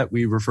regret.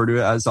 We refer to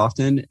it as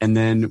often. And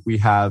then we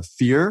have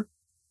fear,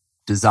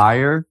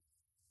 desire,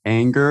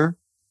 anger,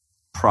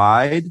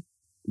 pride.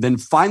 Then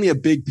finally a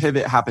big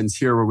pivot happens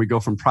here where we go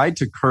from pride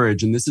to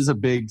courage. And this is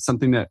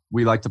something that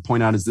we like to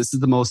point out is this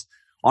is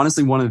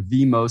honestly one of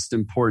the most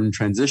important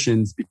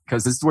transitions,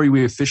 because this is where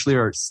we officially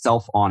are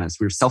self-honest.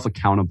 We're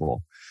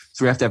self-accountable.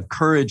 So we have to have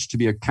courage to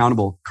be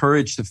accountable,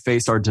 courage to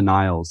face our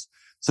denials.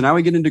 So now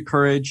we get into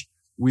courage.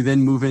 We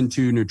then move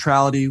into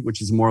neutrality,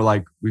 which is more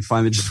like we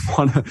finally just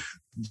want to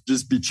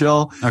just be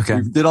chill. Okay.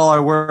 We did all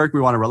our work.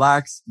 We want to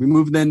relax. We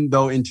move then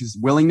though into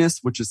willingness,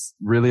 which is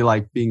really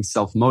like being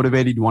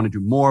self-motivated. You want to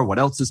do more. What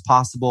else is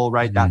possible,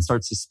 right? That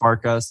starts to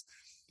spark us.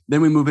 Then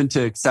we move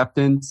into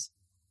acceptance.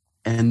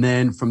 And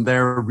then from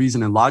there,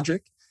 reason and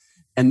logic.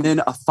 And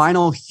then a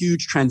final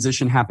huge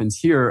transition happens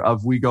here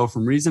of we go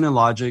from reason and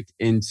logic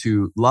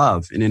into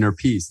love and inner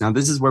peace. Now,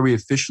 this is where we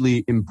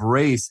officially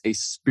embrace a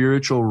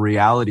spiritual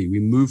reality.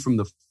 We move from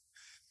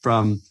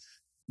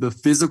the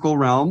physical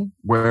realm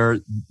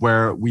where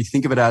we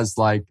think of it as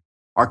like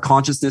our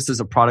consciousness is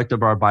a product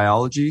of our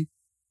biology,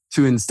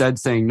 to instead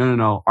saying,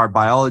 no, our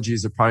biology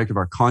is a product of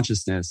our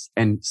consciousness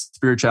and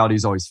spirituality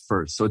is always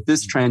first. So at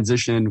this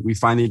transition, we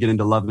finally get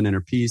into love and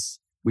inner peace.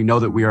 We know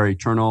that we are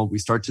eternal. We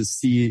start to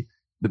see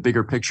the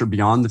bigger picture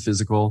beyond the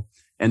physical.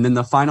 And then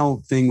the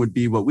final thing would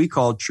be what we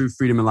call true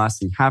freedom and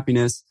lasting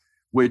happiness,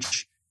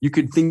 which you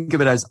could think of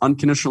it as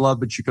unconditional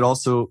love, but you could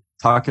also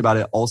talk about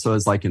it also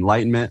as like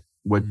enlightenment,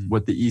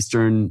 what the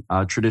Eastern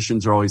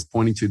traditions are always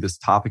pointing to, this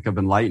topic of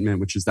enlightenment,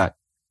 which is that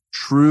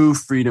true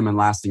freedom and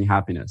lasting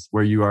happiness,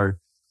 where you are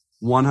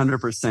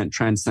 100%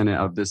 transcendent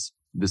of this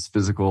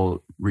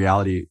physical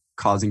reality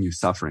causing you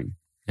suffering.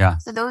 Yeah.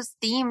 So those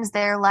themes,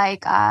 they're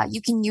like,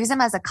 you can use them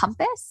as a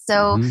compass.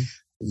 So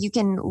you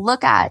can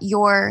look at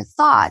your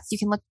thoughts. You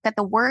can look at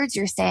the words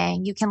you're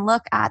saying. You can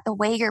look at the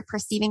way you're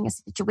perceiving a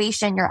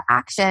situation, your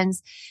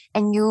actions,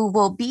 and you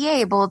will be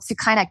able to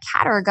kind of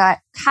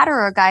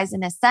categorize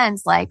in a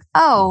sense like,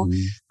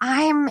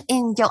 I'm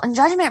in guilt and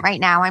judgment right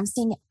now. I'm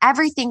seeing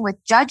everything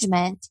with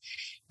judgment.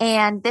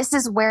 And this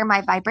is where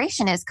my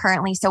vibration is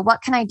currently. So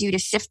what can I do to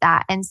shift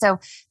that? And so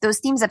those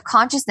themes of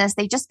consciousness,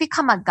 they just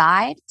become a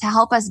guide to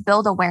help us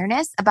build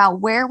awareness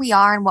about where we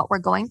are and what we're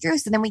going through.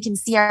 So then we can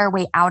see our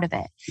way out of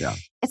it. Yeah.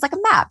 It's like a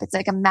map. It's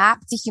like a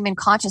map to human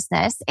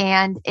consciousness,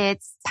 and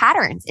it's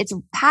patterns. It's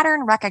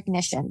pattern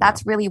recognition.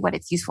 That's really what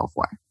it's useful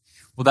for.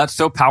 Well, that's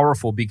so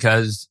powerful,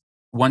 because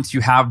once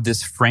you have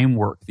this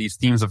framework, these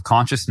themes of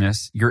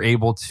consciousness, you're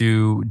able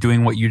to,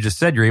 doing what you just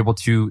said, you're able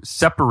to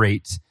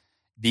separate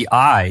the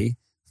I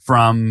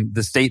from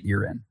the state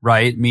you're in,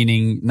 right?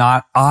 Meaning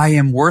not, I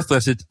am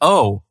worthless. It's,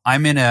 oh,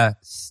 I'm in a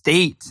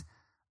state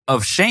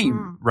of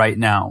shame right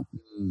now.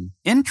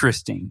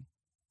 Interesting.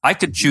 I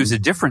could choose a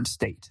different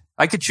state.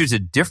 I could choose a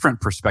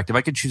different perspective.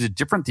 I could choose a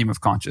different theme of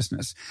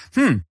consciousness.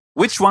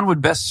 Which one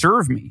would best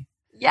serve me?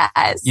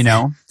 Yes. You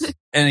know?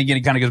 And again,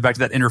 it kind of goes back to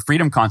that inner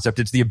freedom concept.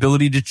 It's the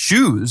ability to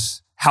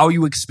choose how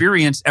you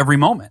experience every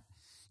moment,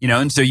 you know?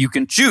 And so you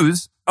can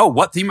choose, oh,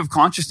 what theme of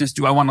consciousness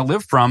do I want to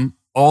live from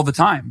all the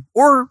time?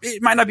 Or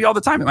it might not be all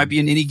the time. It might be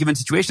in any given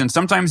situation.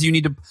 Sometimes you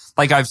need to,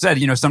 like I've said,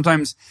 you know,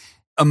 sometimes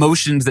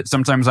emotions that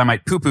sometimes I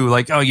might poo-poo,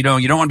 like, oh, you know,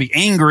 you don't want to be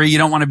angry. You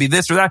don't want to be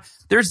this or that.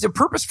 There's a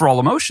purpose for all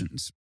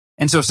emotions.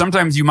 And so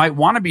sometimes you might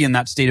want to be in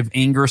that state of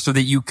anger so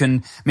that you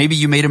can, maybe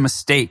you made a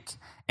mistake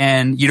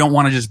and you don't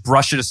want to just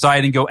brush it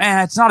aside and go,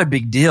 it's not a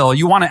big deal.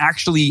 You want to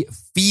actually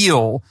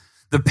feel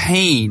the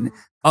pain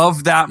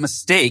of that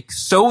mistake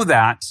so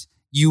that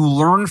you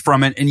learn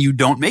from it and you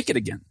don't make it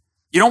again.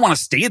 You don't want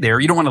to stay there.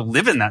 You don't want to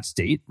live in that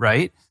state,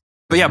 right?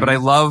 But yeah, but I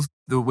love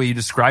the way you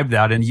described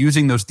that and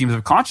using those themes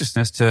of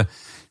consciousness to,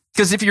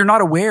 because if you're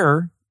not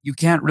aware, you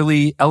can't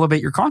really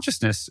elevate your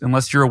consciousness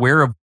unless you're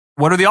aware of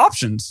what are the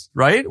options,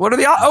 right? What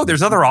are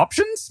there's other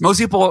options? Most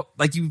people,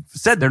 like you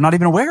said, they're not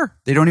even aware.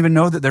 They don't even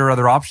know that there are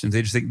other options.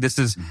 They just think this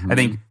is, I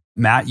think,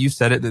 Matt, you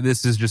said it, that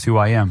this is just who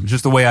I am. It's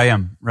just the way I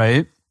am,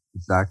 right?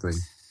 Exactly.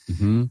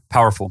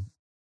 Powerful.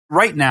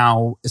 Right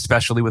now,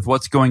 especially with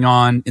what's going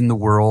on in the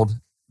world,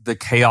 the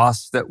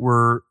chaos that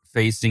we're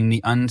facing,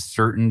 the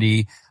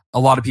uncertainty, a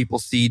lot of people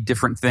see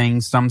different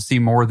things. Some see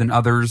more than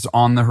others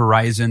on the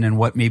horizon and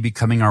what may be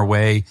coming our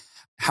way.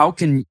 How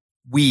can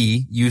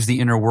we use the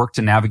inner work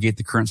to navigate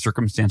the current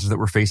circumstances that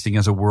we're facing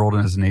as a world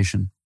and as a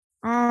nation?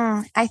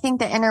 I think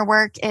the inner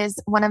work is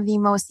one of the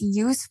most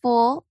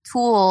useful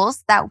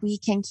tools that we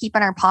can keep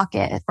in our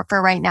pocket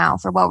for right now,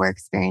 for what we're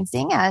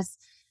experiencing as,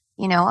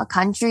 you know, a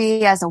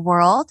country, as a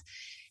world.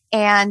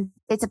 And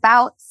it's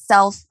about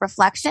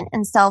self-reflection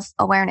and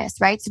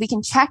self-awareness, right? So we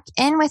can check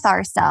in with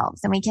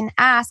ourselves and we can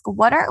ask,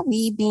 what are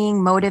we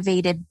being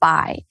motivated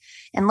by?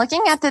 And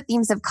looking at the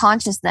themes of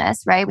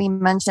consciousness, right? We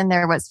mentioned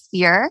there was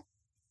fear.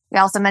 We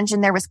also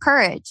mentioned there was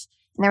courage.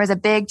 And there was a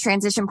big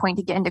transition point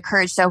to get into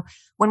courage. So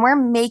when we're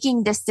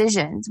making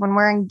decisions, when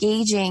we're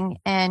engaging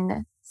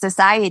in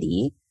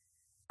society,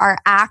 our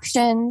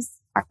actions,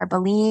 our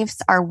beliefs,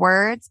 our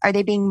words, are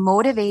they being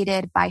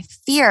motivated by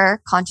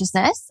fear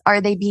consciousness? Are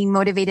they being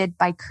motivated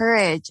by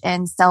courage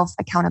and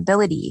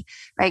self-accountability,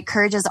 right?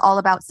 Courage is all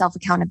about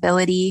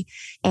self-accountability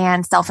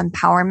and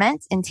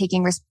self-empowerment and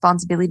taking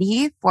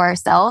responsibility for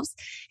ourselves.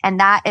 And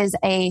that is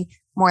a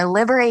more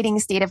liberating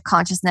state of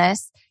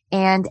consciousness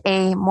and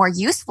a more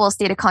useful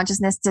state of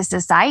consciousness to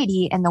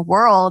society and the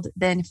world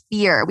than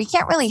fear. We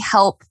can't really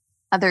help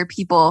other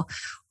people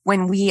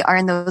when we are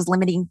in those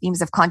limiting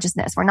themes of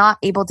consciousness. We're not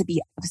able to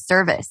be of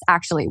service.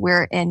 Actually,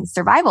 we're in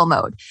survival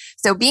mode.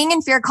 So being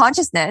in fear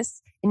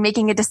consciousness and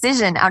making a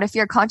decision out of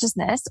fear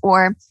consciousness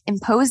or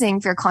imposing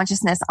fear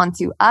consciousness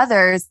onto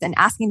others and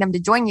asking them to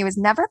join you is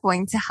never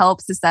going to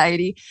help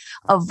society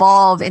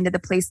evolve into the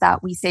place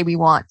that we say we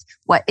want.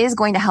 What is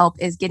going to help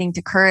is getting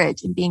to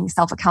courage and being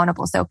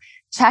self-accountable. So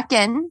check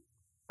in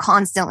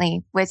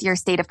constantly with your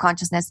state of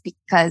consciousness,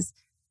 because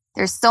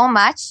there's so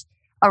much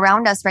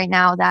around us right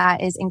now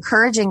that is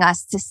encouraging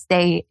us to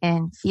stay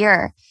in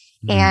fear.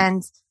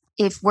 And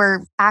if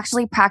we're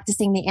actually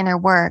practicing the inner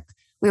work,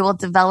 we will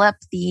develop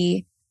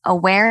the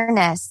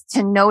awareness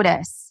to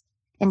notice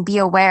and be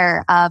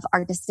aware of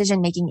our decision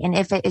making and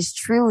if it is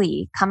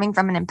truly coming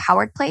from an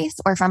empowered place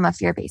or from a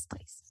fear-based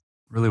place.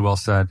 Really well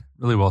said.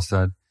 Really well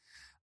said.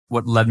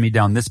 What led me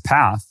down this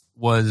path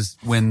was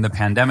when the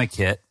pandemic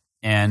hit,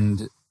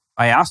 and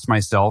I asked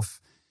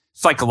myself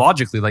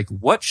psychologically, like,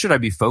 what should I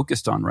be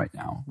focused on right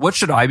now? What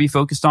should I be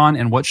focused on?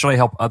 And what should I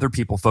help other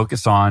people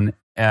focus on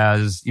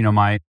as, you know,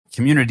 my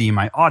community,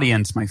 my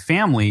audience, my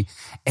family?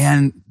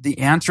 And the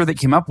answer that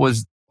came up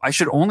was, I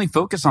should only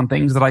focus on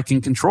things that I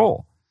can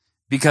control.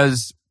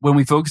 Because when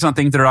we focus on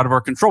things that are out of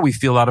our control, we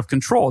feel out of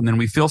control. And then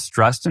we feel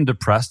stressed and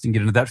depressed and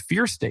get into that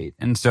fear state.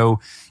 And so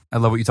I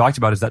love what you talked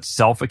about, is that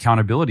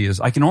self-accountability is,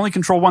 I can only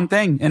control one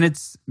thing, and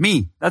it's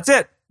me. That's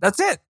it. That's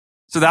it.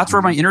 So that's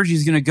where my energy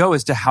is going to go,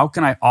 as to how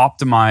can I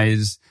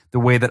optimize the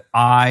way that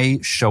I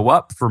show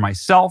up for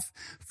myself,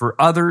 for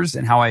others,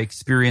 and how I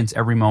experience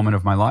every moment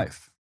of my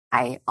life.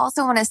 I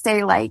also want to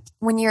say, like,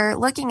 when you're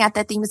looking at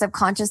the themes of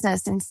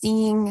consciousness and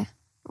seeing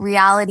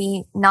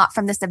reality not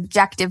from this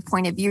objective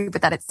point of view,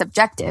 but that it's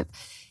subjective,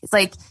 it's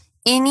like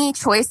any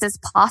choice is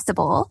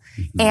possible.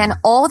 And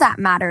all that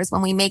matters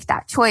when we make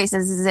that choice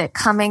is it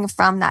coming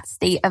from that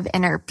state of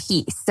inner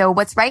peace. So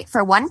what's right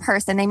for one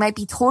person, they might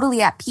be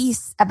totally at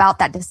peace about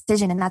that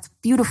decision, and that's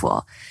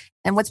beautiful.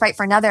 And what's right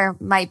for another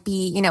might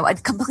be, you know, a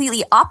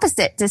completely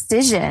opposite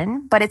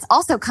decision, but it's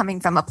also coming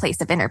from a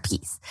place of inner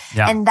peace.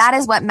 Yeah. And that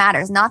is what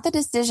matters, not the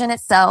decision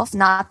itself,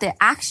 not the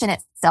action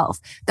itself,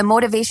 the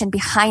motivation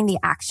behind the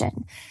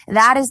action.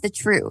 That is the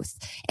truth.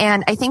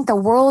 And I think the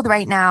world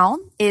right now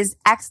is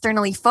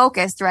externally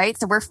focused, right?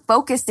 So we're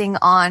focusing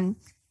on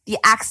the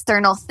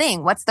external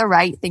thing. What's the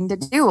right thing to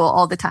do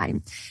all the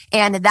time?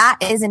 And that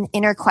is an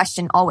inner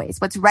question always.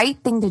 What's right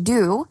thing to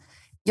do?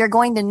 You're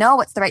going to know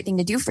what's the right thing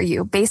to do for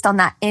you based on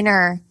that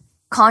inner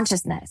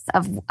consciousness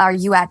of, are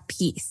you at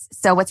peace?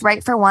 So what's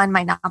right for one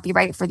might not be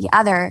right for the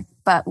other,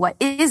 but what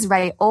is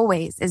right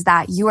always is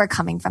that you are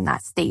coming from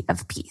that state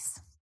of peace.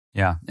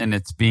 Yeah. And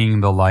it's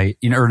being the light.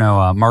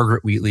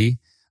 Margaret Wheatley,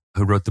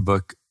 who wrote the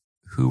book,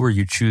 Who Are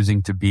You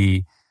Choosing to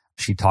Be?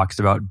 She talks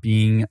about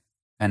being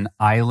an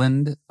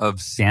island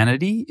of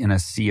sanity in a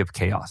sea of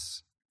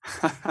chaos.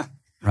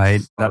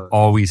 Right? That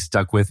always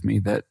stuck with me,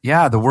 that,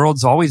 yeah, the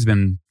world's always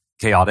been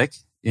chaotic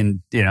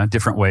in,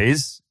 different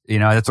ways.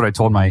 That's what I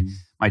told my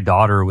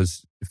daughter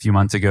was a few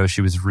months ago.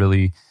 She was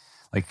really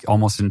like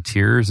almost in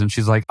tears. And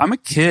she's like, I'm a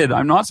kid.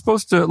 I'm not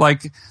supposed to,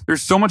 like,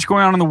 there's so much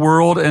going on in the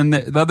world and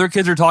the other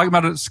kids are talking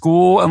about it at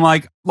school. And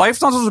like,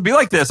 life's not supposed to be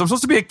like this. I'm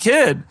supposed to be a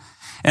kid.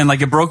 And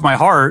like, it broke my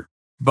heart.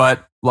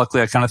 But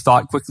luckily I kind of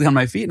thought quickly on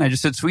my feet and I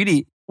just said,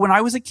 sweetie, when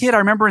I was a kid, I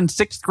remember in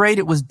 6th grade,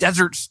 it was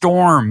Desert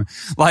Storm.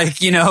 Like,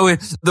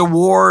 the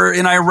war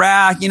in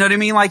Iraq, you know what I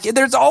mean? Like,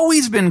 there's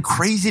always been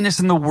craziness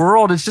in the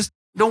world. It's just,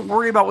 don't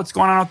worry about what's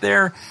going on out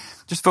there.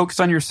 Just focus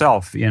on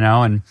yourself,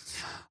 And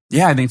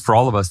yeah, I think for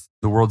all of us,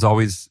 the world's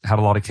always had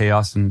a lot of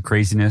chaos and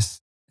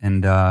craziness.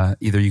 And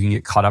either you can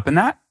get caught up in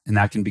that and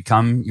that can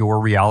become your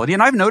reality.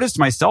 And I've noticed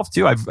myself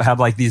too. I've had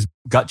like these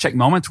gut check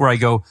moments where I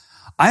go,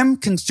 I'm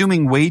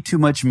consuming way too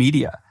much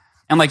media.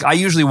 And like, I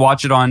usually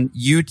watch it on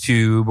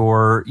YouTube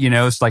or,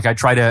 it's like I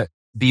try to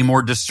be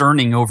more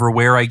discerning over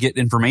where I get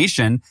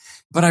information.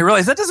 But I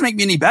realize that doesn't make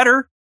me any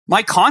better.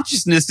 My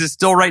consciousness is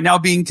still right now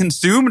being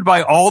consumed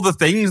by all the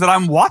things that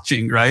I'm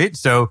watching, right?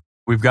 So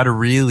we've got to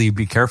really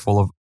be careful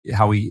of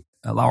how we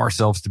allow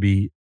ourselves to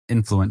be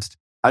influenced.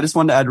 I just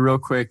wanted to add real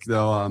quick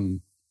though,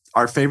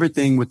 our favorite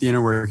thing with the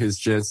inner work is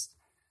just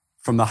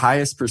from the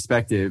highest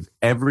perspective,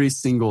 every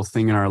single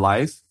thing in our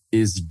life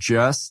is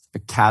just a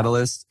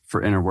catalyst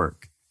for inner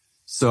work.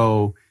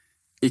 So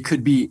it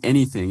could be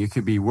anything. It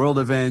could be world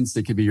events.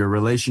 It could be your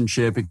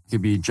relationship. It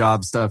could be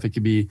job stuff. It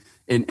could be,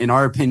 in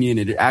our opinion,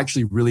 it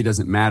actually really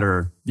doesn't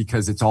matter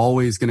because it's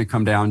always going to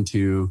come down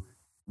to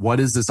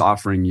what is this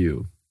offering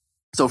you?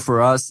 So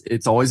for us,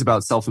 it's always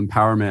about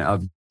self-empowerment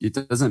of it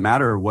doesn't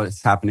matter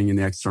what's happening in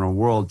the external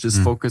world.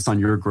 Just focus on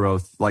your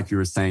growth, like you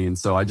were saying. And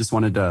so I just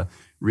wanted to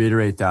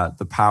reiterate that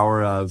the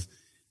power of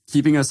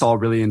keeping us all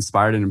really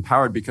inspired and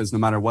empowered, because no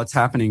matter what's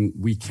happening,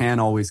 we can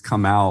always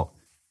come out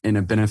in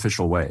a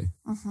beneficial way.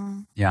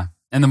 Mm-hmm. Yeah.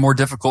 And the more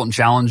difficult and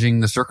challenging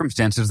the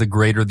circumstances, the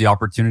greater the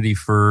opportunity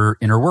for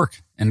inner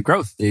work and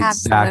growth.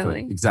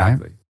 Exactly.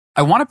 Right?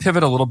 I want to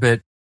pivot a little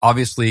bit.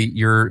 Obviously,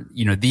 you're,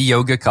 the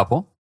yoga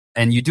couple,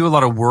 and you do a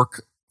lot of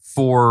work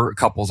for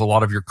couples. A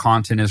lot of your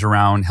content is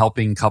around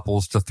helping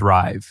couples to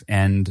thrive.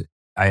 And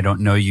I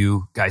don't know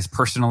you guys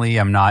personally.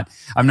 I'm not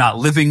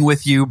living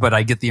with you, but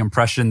I get the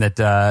impression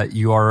that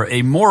you are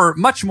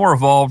much more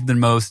evolved than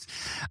most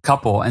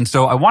couple. And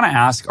so I want to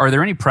ask, are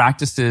there any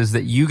practices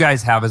that you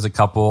guys have as a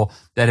couple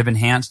that have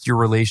enhanced your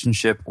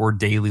relationship or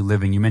daily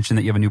living? You mentioned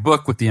that you have a new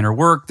book with the inner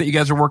work that you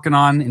guys are working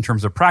on in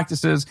terms of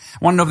practices.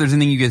 I want to know if there's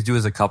anything you guys do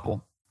as a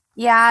couple.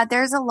 Yeah,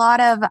 there's a lot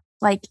of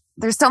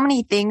there's so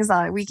many things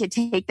we could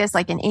take this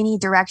in any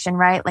direction,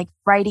 right? Like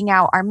writing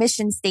out our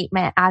mission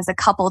statement as a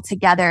couple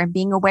together and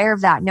being aware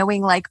of that,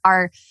 knowing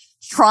our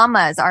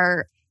traumas,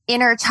 our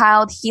inner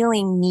child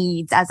healing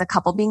needs as a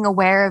couple, being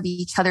aware of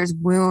each other's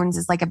wounds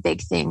is a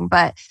big thing.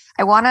 But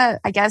I want to,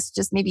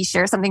 just maybe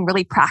share something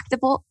really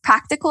practical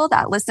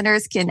that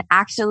listeners can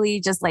actually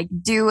just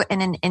do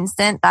in an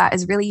instant that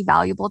is really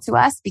valuable to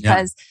us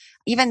because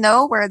even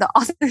though we're the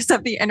authors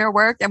of the inner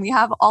work and we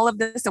have all of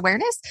this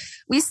awareness,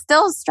 we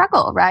still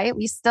struggle, right?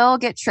 We still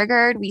get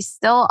triggered. We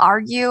still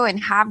argue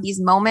and have these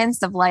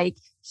moments of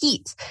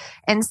heat.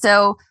 And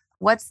so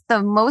what's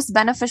the most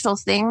beneficial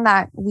thing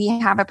that we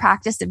have a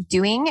practice of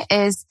doing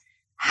is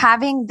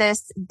having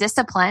this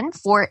discipline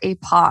for a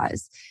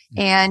pause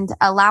and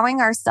allowing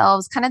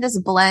ourselves kind of this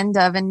blend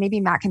of, and maybe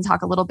Matt can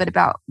talk a little bit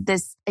about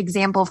this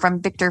example from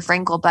Viktor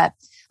Frankl, but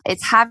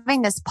it's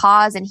having this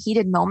pause in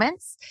heated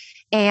moments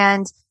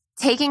and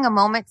taking a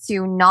moment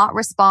to not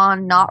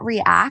respond, not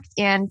react,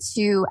 and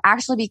to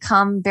actually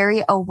become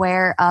very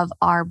aware of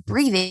our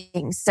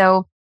breathing.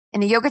 So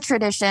in the yoga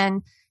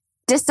tradition,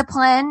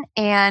 discipline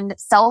and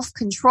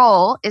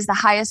self-control is the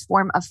highest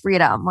form of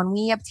freedom. When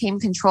we obtain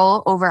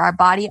control over our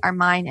body, our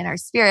mind, and our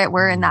spirit,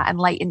 we're in that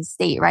enlightened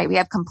state, right? We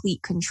have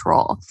complete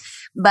control.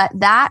 But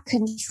that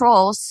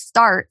control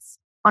starts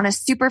on a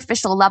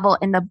superficial level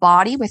in the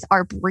body with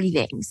our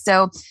breathing.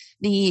 So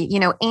the,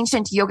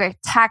 ancient yoga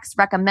texts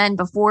recommend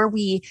before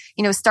we,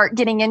 start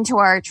getting into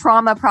our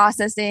trauma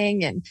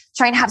processing and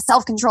trying to have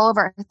self-control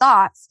over our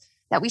thoughts,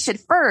 that we should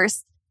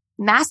first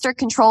master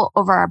control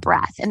over our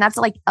breath. And that's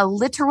a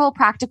literal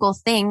practical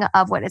thing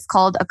of what is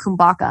called a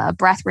kumbhaka, a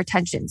breath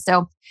retention.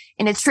 So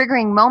in a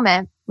triggering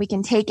moment, we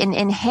can take an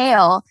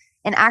inhale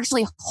and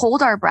actually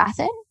hold our breath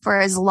in for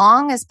as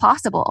long as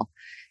possible.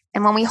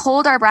 And when we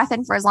hold our breath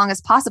in for as long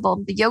as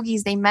possible, the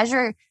yogis, they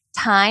measure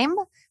time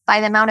by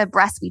the amount of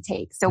breaths we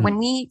take. So when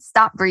we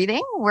stop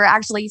breathing, we're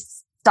actually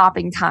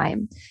stopping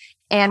time.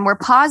 And we're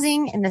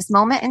pausing in this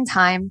moment in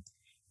time.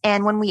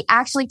 And when we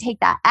actually take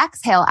that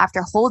exhale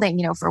after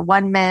holding, for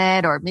 1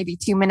 minute or maybe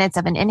 2 minutes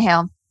of an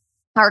inhale,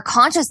 our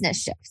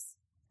consciousness shifts.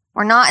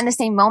 We're not in the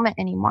same moment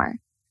anymore.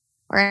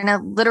 We're in a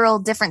literal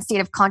different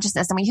state of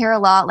consciousness. And we hear a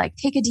lot like,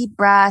 take a deep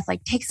breath,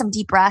 like take some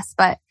deep breaths.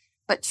 But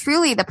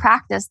truly the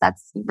practice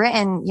that's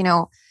written,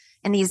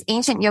 in these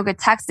ancient yoga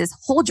texts is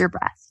hold your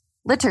breath.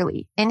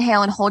 Literally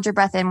inhale and hold your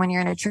breath in when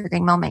you're in a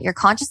triggering moment. Your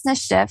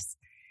consciousness shifts.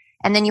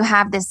 And then you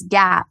have this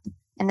gap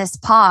and this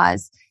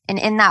pause. And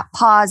in that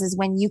pause is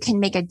when you can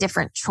make a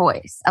different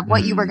choice of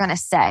what you were going to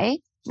say,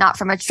 not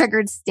from a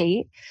triggered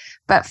state,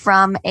 but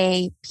from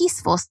a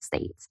peaceful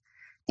state.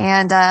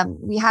 And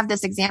we have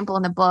this example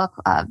in the book,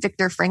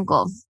 Viktor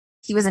Frankl.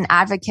 He was an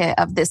advocate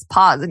of this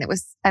pause. And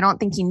I don't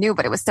think he knew,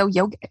 but it was so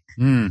yogic.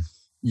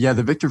 Yeah,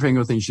 the Viktor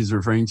Frankl thing she's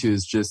referring to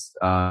is just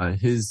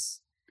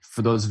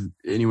for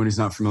anyone who's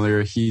not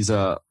familiar, he's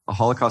a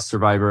Holocaust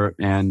survivor.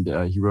 And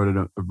he wrote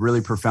a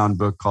really profound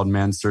book called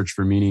Man's Search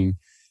for Meaning,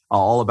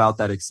 all about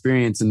that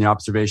experience and the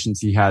observations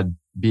he had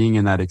being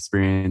in that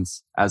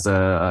experience as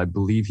I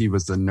believe he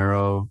was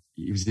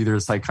either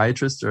a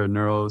psychiatrist or a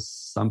neuro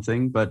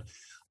something, but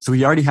so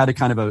he already had a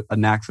kind of a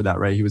knack for that,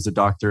 right? He was a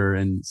doctor.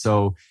 And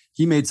so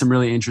he made some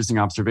really interesting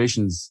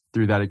observations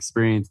through that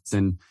experience.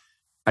 And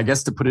I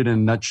guess to put it in a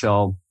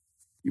nutshell,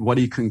 what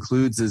he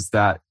concludes is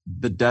that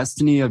the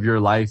destiny of your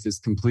life is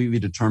completely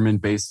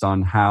determined based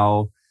on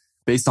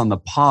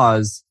the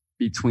pause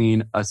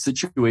between a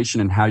situation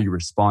and how you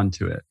respond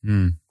to it.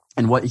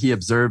 And what he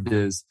observed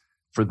is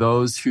for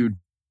those who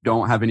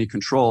don't have any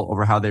control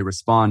over how they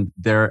respond,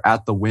 they're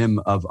at the whim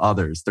of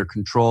others. They're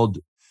controlled.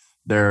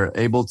 They're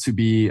able to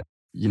be,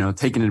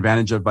 taken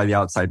advantage of by the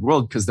outside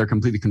world because they're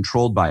completely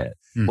controlled by it.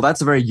 Well,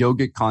 that's a very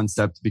yogic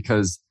concept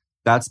because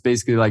that's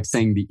basically like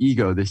saying the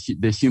ego,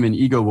 the human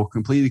ego will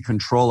completely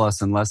control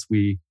us unless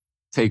we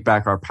take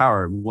back our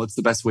power. What's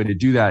the best way to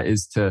do that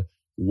is to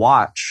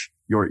watch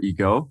your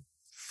ego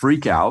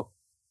freak out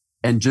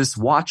and just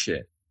watch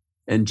it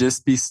and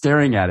just be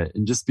staring at it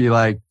and just be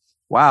like,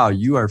 wow,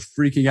 you are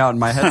freaking out in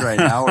my head right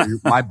now. Or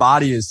my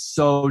body is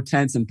so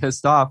tense and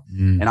pissed off.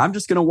 And I'm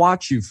just going to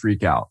watch you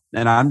freak out.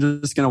 And I'm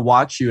just going to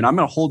watch you. And I'm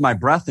going to hold my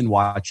breath and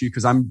watch you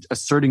because I'm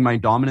asserting my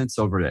dominance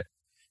over it.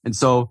 And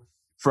so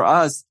for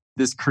us,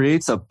 this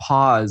creates a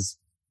pause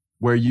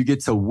where you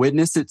get to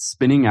witness it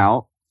spinning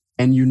out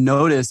and you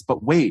notice,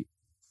 but wait,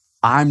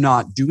 I'm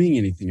not doing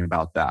anything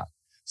about that.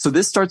 So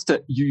this starts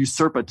to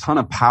usurp a ton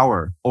of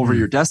power over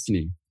your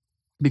destiny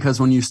because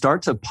when you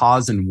start to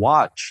pause and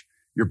watch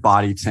your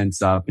body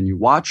tense up and you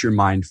watch your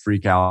mind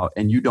freak out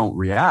and you don't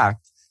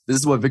react, this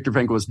is what Viktor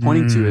Frankl was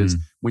pointing to is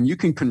when you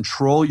can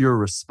control your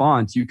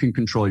response, you can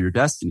control your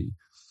destiny.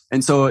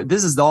 And so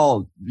this is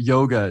all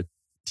yoga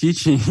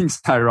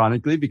teachings,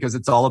 ironically, because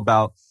it's all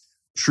about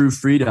true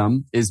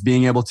freedom is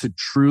being able to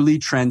truly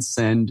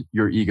transcend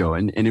your ego.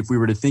 And if we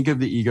were to think of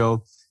the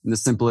ego in the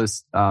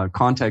simplest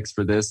context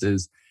for this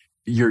is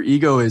your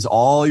ego is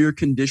all your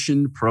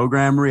conditioned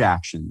program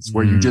reactions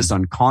where you just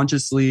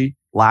unconsciously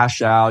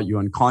lash out, you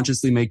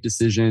unconsciously make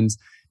decisions,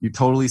 you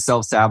totally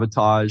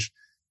self-sabotage.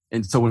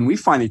 And so when we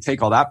finally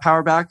take all that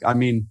power back, I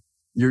mean,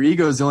 your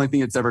ego is the only thing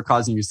that's ever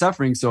causing you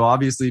suffering. So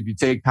obviously if you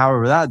take power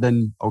over that,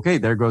 then okay,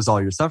 there goes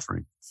all your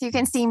suffering. So you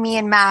can see me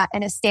and Matt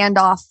in a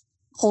standoff,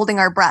 holding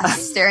our breath,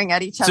 staring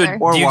at each other.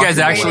 So do you guys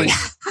actually,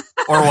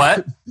 or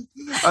what?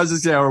 I was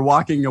just saying, we're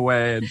walking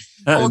away and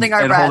holding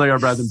our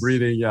breath and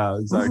breathing. Yeah,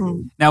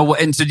 exactly. Now,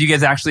 and so do you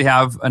guys actually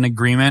have an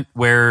agreement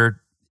where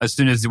as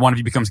soon as one of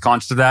you becomes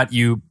conscious of that,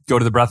 you go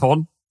to the breath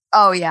hold?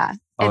 Oh, yeah.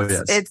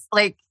 Yes. It's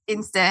like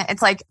instant.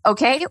 It's like,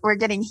 okay, we're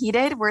getting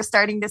heated. We're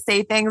starting to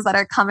say things that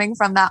are coming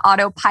from that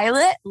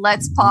autopilot.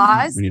 Let's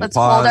pause. Let's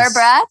hold our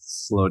breath.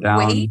 Slow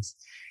down. Wait.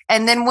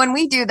 And then when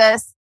we do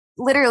this,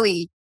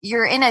 literally,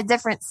 you're in a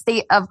different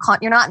state of,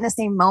 you're not in the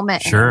same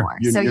moment anymore.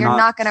 You're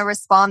not going to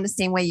respond the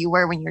same way you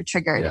were when you're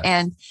triggered. Yeah.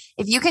 And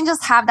if you can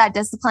just have that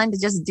discipline to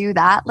just do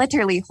that,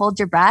 literally hold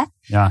your breath.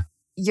 Yeah.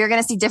 You're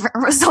going to see different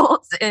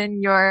results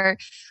in your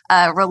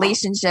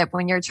relationship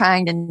when you're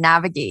trying to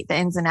navigate the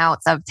ins and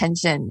outs of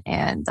tension.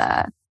 And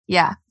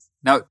yeah.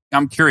 Now,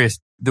 I'm curious,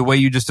 the way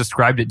you just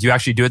described it, do you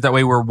actually do it that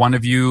way where one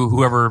of you,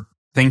 whoever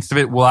thinks of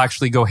it, will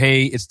actually go,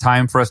 hey, it's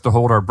time for us to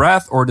hold our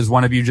breath? Or does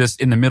one of you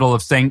just in the middle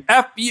of saying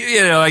F,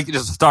 like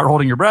just start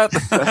holding your breath?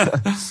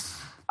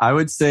 I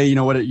would say,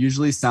 what it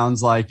usually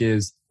sounds like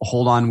is,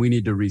 hold on, we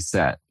need to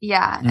reset.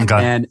 Yeah.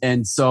 Okay.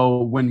 And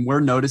so when we're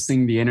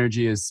noticing the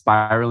energy is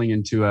spiraling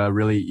into a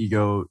really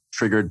ego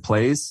triggered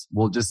place,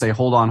 we'll just say,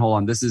 hold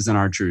on. This isn't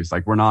our truth.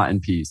 Like we're not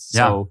in peace.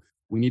 Yeah. So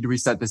we need to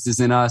reset. This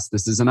isn't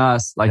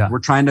us. Like we're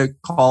trying to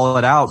call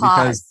it out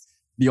because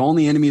the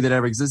only enemy that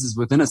ever exists is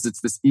within us.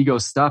 It's this ego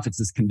stuff. It's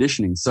this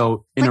conditioning.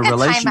 So in a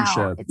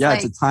relationship,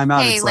 it's a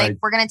timeout. Hey, it's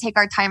we're going to take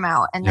our time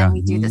out and then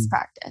we do this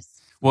practice.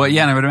 Well,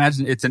 yeah, and I would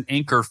imagine it's an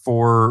anchor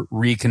for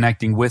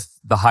reconnecting with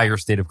the higher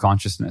state of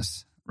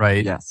consciousness,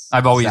 right? Yes.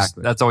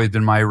 That's always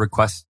been my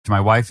request to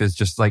my wife is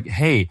just like,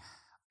 hey,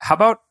 how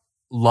about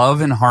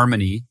love and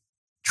harmony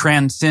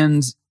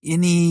transcends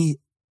any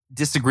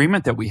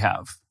disagreement that we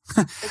have?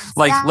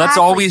 Like, let's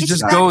always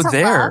just go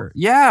there. Love.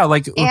 Yeah.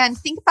 Like, and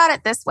think about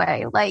it this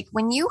way. Like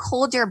when you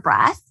hold your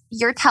breath,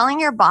 you're telling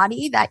your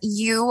body that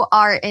you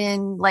are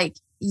in, like,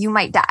 you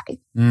might die.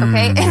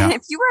 Okay. And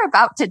if you were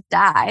about to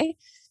die,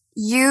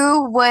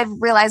 you would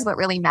realize what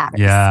really matters.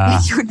 Yeah.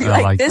 You would be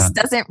like, this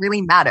doesn't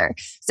really matter.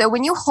 So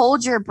when you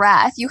hold your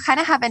breath, you kind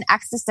of have an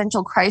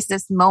existential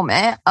crisis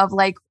moment of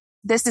like,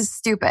 this is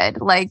stupid.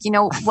 Like, you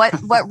know,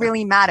 what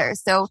really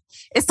matters? So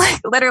it's like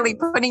literally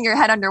putting your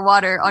head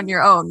underwater on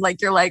your own.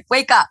 Like you're like,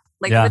 wake up,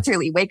 like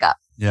literally wake up.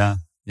 Yeah.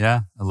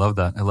 Yeah. I love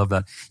that. I love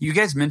that. You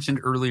guys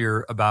mentioned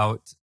earlier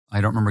about, I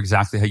don't remember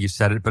exactly how you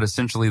said it, but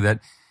essentially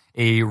that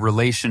a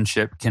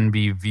relationship can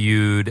be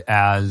viewed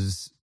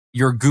as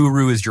your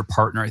guru is your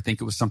partner. I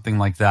think it was something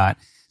like that.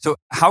 So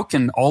how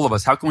can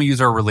we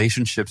use our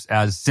relationships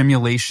as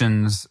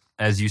simulations,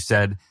 as you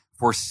said,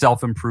 for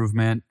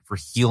self-improvement, for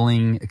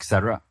healing,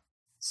 etc.?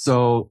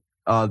 So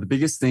the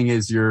biggest thing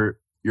is your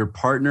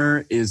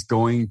partner is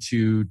going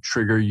to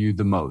trigger you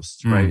the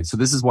most, right? So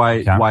this is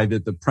why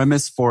the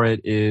premise for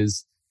it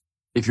is,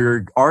 if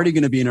you're already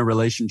going to be in a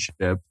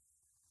relationship,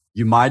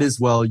 you might as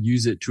well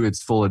use it to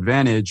its full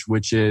advantage,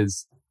 which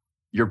is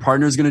your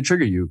partner is going to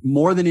trigger you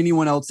more than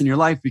anyone else in your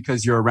life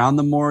because you're around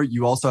them more.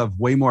 You also have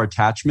way more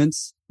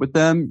attachments with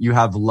them. You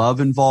have love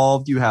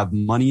involved. You have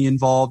money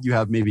involved. You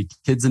have maybe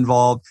kids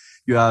involved.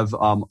 You have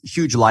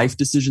huge life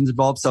decisions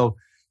involved. So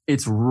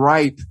it's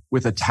ripe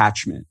with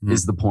attachment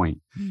is the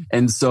point.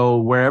 And so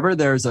wherever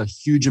there's a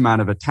huge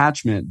amount of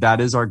attachment,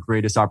 that is our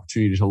greatest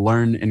opportunity to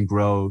learn and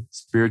grow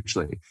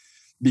spiritually,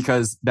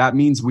 because that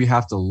means we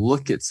have to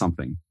look at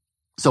something.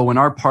 So when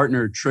our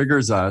partner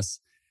triggers us,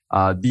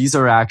 these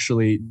are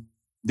actually,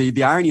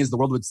 the irony is the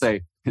world would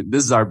say,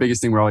 this is our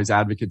biggest thing we're always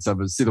advocates of,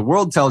 is, see, the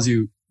world tells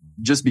you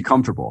just be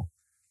comfortable.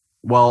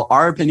 Well,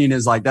 our opinion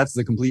is like, that's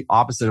the complete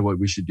opposite of what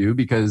we should do,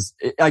 because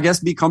I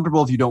guess be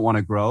comfortable if you don't want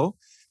to grow.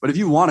 But if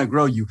you want to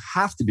grow, you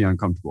have to be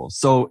uncomfortable.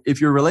 So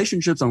if your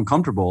relationship's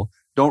uncomfortable,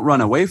 don't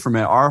run away from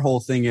it. Our whole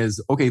thing is,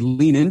 okay,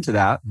 lean into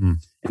that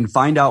and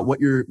find out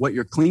what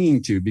you're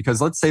clinging to. Because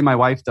let's say my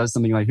wife does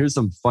something like, here's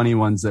some funny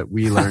ones that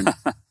we learned.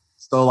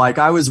 So like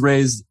I was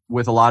raised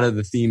with a lot of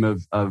the theme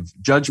of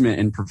judgment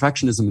and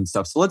perfectionism and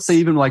stuff. So let's say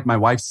even like my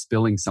wife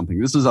spilling something.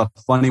 This was a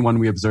funny one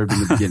we observed in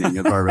the beginning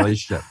of our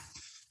relationship.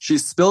 She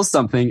spills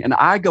something and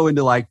I go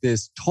into like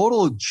this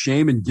total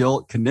shame and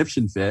guilt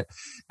conniption fit.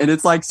 And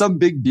it's like some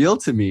big deal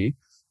to me.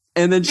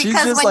 And then she's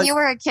just because when like, you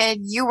were a kid,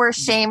 you were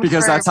shamed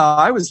because that's how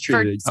I was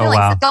treated. Oh,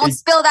 wow. Don't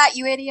spill that,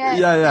 you idiot.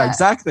 Yeah,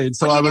 exactly. And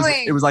so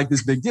it was like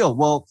this big deal.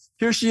 Well,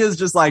 here she is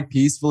just like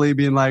peacefully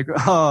being like,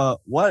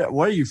 what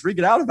are you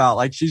freaking out about?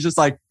 Like she's just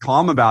like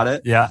calm about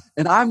it. Yeah.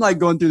 And I'm like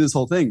going through this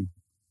whole thing.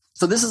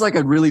 So this is like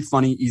a really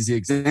funny, easy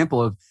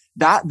example of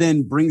that,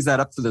 then brings that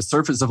up to the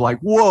surface of like,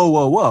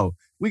 whoa.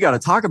 We got to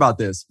talk about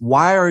this.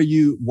 Why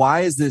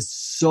is this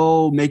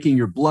so making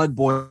your blood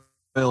boil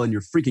and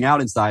you're freaking out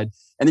inside?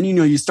 And then,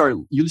 you start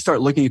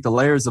looking at the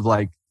layers of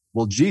like,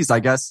 well, geez, I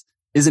guess,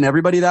 isn't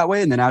everybody that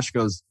way? And then Ash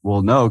goes,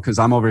 well, no, because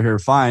I'm over here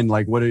fine.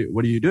 Like, what are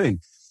you doing?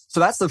 So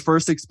that's the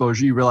first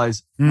exposure. You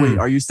realize, wait,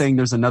 are you saying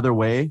there's another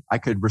way I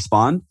could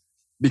respond?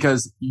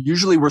 Because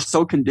usually we're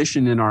so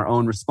conditioned in our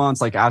own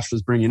response, like Ash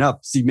was bringing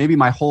up. See, maybe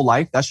my whole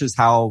life, that's just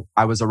how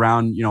I was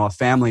around, a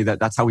family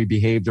that's how we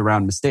behaved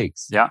around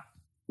mistakes. Yeah.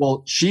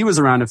 Well, she was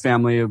around a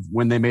family of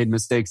when they made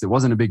mistakes, it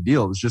wasn't a big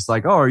deal. It was just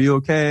like, oh, are you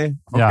okay?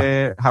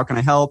 Okay. Yeah. How can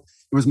I help?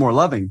 It was more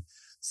loving.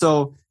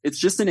 So it's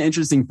just an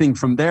interesting thing.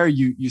 From there,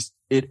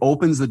 it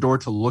opens the door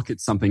to look at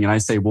something. And I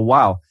say, well,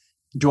 wow,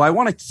 do I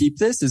want to keep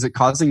this? Is it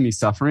causing me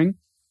suffering?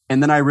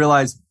 And then I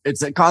realize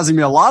it's causing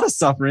me a lot of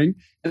suffering.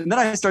 And then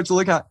I start to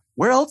look at,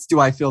 where else do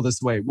I feel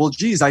this way? Well,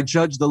 geez, I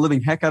judge the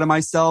living heck out of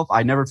myself.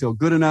 I never feel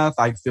good enough.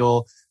 I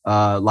feel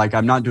like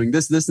I'm not doing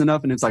this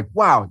enough. And it's like,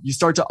 wow, you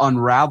start to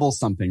unravel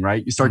something,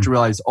 right? You start to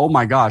realize, oh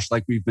my gosh,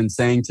 like we've been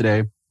saying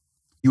today,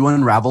 you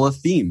unravel a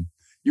theme.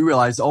 You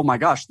realize, oh my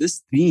gosh,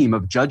 this theme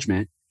of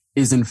judgment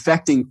is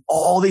infecting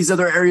all these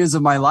other areas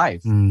of my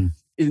life. And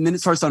then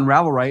it starts to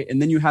unravel, right?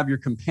 And then you have your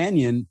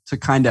companion to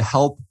kind of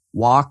help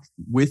walk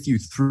with you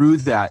through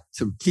that,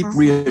 to keep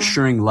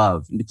reassuring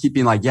love and to keep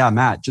being like, yeah,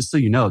 Matt, just so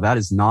you know, that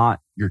is not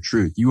your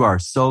truth. You are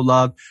so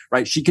loved,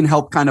 right? She can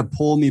help kind of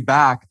pull me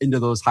back into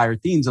those higher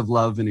themes of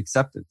love and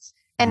acceptance.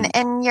 And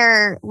in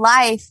your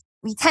life,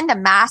 we tend to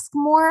mask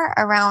more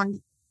around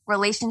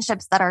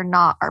relationships that are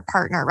not our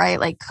partner, right?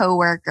 Like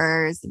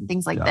coworkers and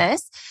things like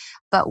this.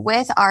 But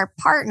with our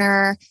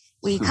partner,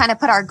 we kind of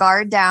put our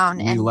guard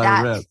down, and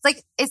that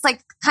it's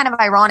like kind of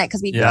ironic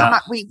because we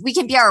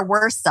can be our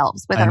worst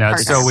selves with our partner,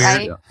 it's so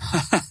weird.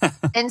 Right?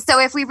 And so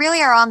if we really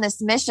are on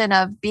this mission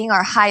of being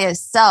our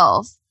highest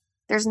self,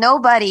 there's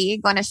nobody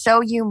going to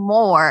show you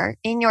more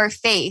in your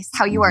face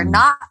how you are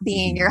not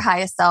being your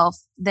highest self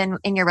than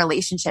in your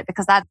relationship,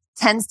 because that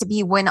tends to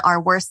be when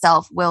our worst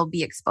self will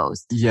be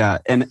exposed. Yeah.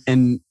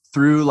 And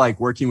through like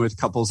working with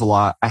couples a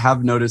lot, I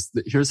have noticed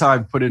that here's how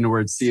I've put it into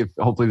words. See if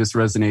hopefully this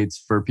resonates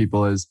for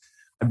people is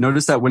I've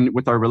noticed that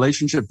with our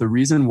relationship, the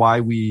reason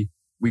why we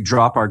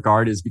drop our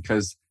guard is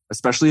because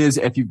especially as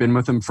if you've been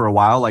with them for a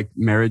while, like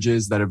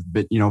marriages that have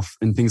been,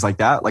 and things like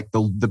that, like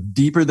the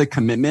deeper the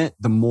commitment,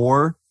 the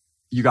more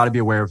you got to be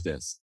aware of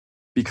this.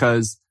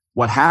 Because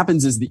what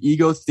happens is the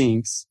ego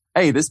thinks,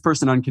 hey, this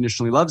person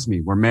unconditionally loves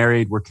me. We're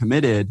married, we're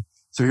committed.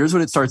 So here's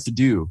what it starts to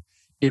do.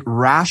 It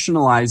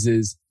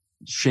rationalizes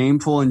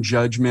shameful and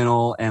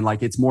judgmental and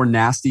like it's more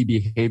nasty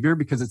behavior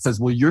because it says,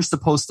 well, you're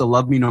supposed to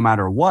love me no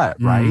matter what,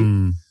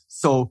 right?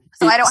 So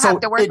I don't have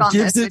to work on this. It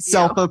gives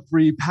itself a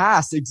free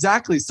pass.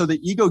 Exactly. So the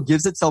ego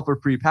gives itself a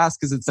free pass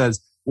because it says,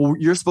 well,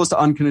 you're supposed to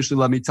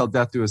unconditionally love me till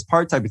death do us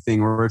part type of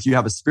thing. Or if you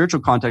have a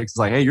spiritual context, it's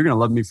like, hey, you're going to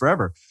love me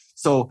forever.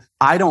 So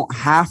I don't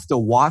have to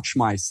watch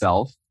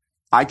myself.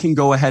 I can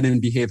go ahead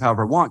and behave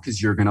however I want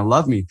because you're going to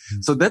love me.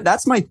 So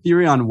that's my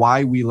theory on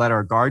why we let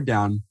our guard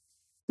down,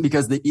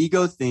 because the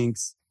ego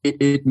thinks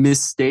it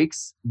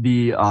mistakes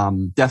the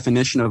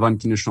definition of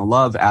unconditional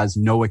love as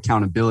no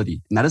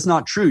accountability. And that is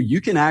not true. You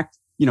can act,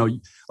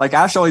 like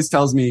Ash always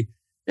tells me,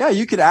 yeah,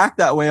 you could act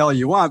that way all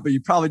you want, but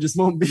you probably just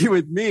won't be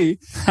with me.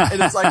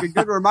 And it's like a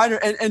good reminder.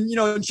 And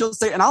she'll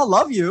say, and I'll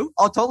love you.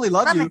 I'll totally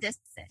love you.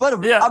 But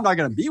I'm not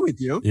going to be with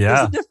you. Yeah.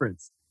 There's a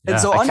difference. Yeah.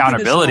 And so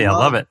accountability, I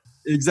love it.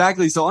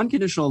 Exactly. So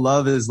unconditional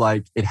love is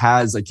like, it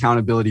has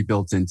accountability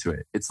built into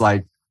it. It's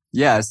like,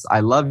 yes,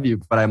 I love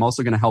you, but I'm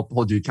also going to help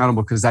hold you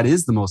accountable because that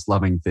is the most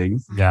loving thing.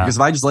 Yeah. Because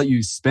if I just let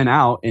you spin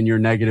out in your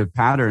negative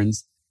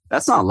patterns,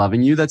 that's not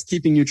loving you. That's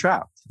keeping you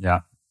trapped. Yeah.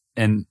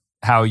 And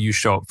how you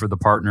show up for the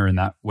partner in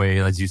that way,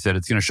 as you said,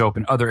 it's going to show up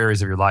in other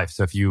areas of your life.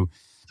 So if you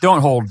don't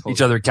hold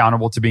each other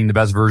accountable to being the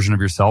best version of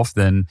yourself,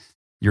 then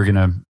you're going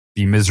to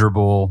be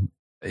miserable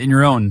in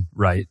your own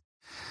right.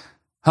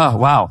 Oh,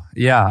 wow.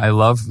 Yeah, I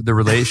love the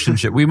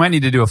relationship. We might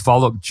need to do a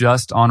follow-up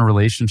just on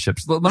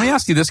relationships. Let me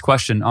ask you this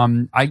question.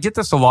 I get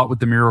this a lot with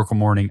the Miracle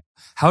Morning.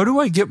 How do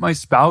I get my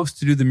spouse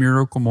to do the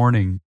Miracle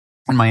Morning?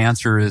 And my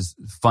answer is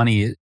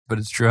funny, but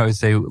it's true. I would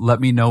say,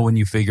 let me know when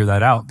you figure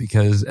that out,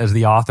 because as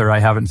the author, I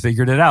haven't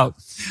figured it out.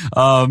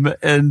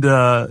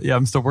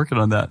 I'm still working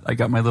on that. I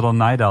got my little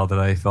night owl that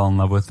I fell in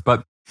love with.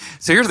 But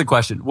so here's the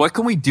question. What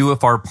can we do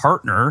if our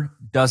partner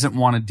doesn't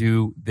want to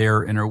do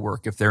their inner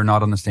work, if they're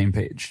not on the same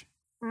page?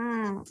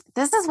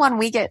 This is one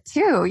we get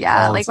too.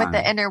 Yeah. Like with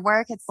the inner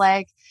work, it's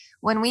like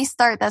when we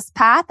start this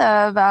path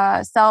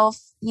of self,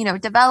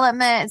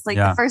 development, it's like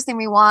the first thing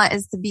we want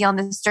is to be on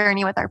this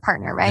journey with our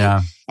partner, right?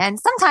 Yeah. And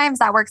sometimes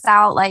that works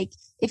out. Like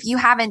if you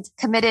haven't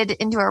committed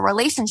into a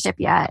relationship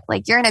yet,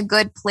 like you're in a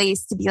good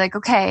place to be like,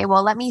 okay,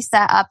 well, let me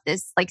set up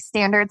this like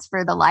standards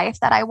for the life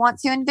that I want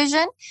to envision.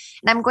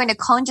 And I'm going to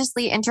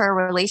consciously enter a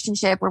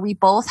relationship where we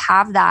both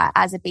have that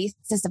as a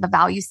basis of a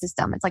value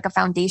system. It's like a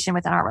foundation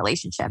within our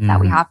relationship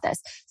that we have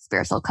this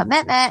spiritual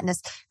commitment and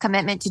this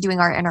commitment to doing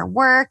our inner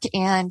work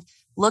and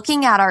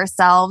looking at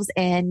ourselves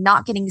and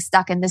not getting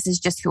stuck in this is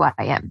just who I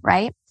am,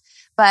 right?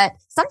 But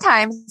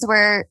sometimes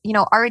we're,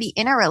 already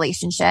in a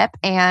relationship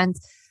and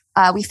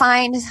we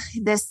find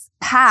this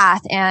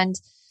path and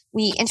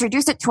we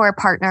introduce it to our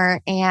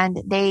partner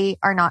and they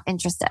are not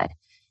interested.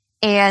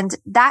 And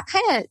that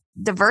kind of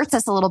diverts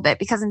us a little bit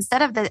because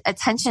instead of the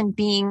attention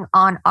being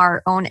on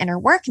our own inner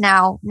work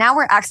now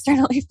we're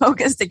externally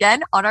focused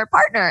again on our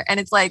partner. And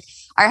it's like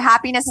our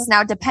happiness is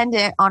now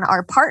dependent on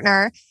our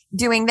partner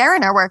doing their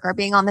inner work or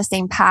being on the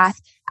same path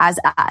as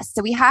us.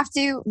 So we have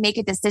to make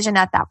a decision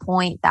at that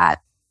point that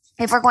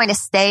if we're going to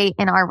stay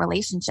in our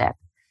relationship,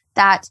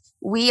 that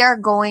we are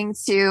going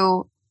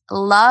to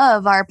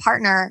love our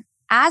partner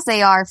as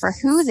they are for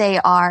who they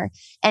are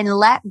and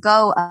let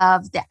go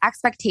of the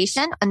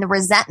expectation and the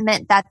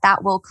resentment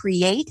that will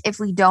create if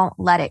we don't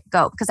let it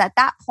go. Because at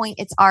that point,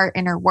 it's our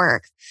inner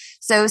work.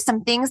 So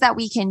some things that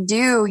we can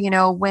do,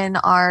 when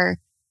our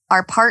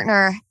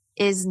partner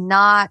is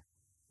not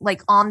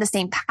like on the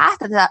same path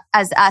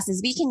as us,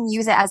 is we can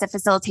use it as a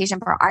facilitation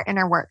for our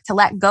inner work to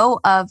let go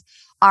of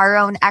our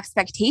own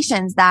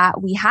expectations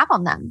that we have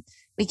on them.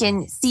 We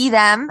can see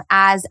them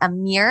as a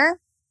mirror.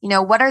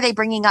 What are they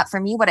bringing up for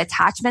me? What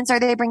attachments are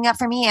they bringing up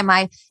for me? Am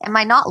I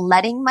not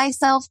letting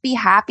myself be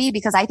happy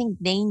because I think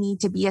they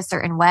need to be a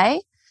certain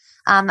way?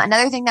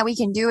 Another thing that we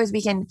can do is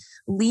we can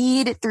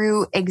lead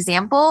through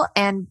example.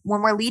 And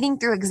when we're leading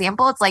through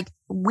example, it's like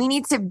we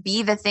need to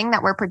be the thing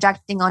that we're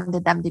projecting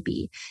onto them to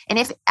be. And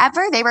if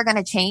ever they were going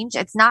to change,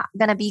 it's not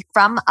going to be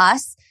from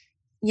us,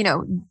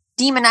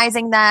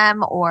 demonizing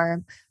them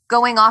or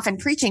going off and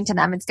preaching to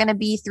them. It's going to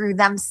be through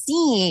them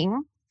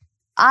seeing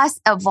us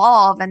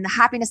evolve and the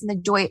happiness and the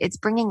joy it's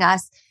bringing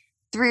us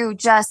through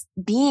just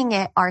being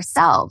it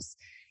ourselves.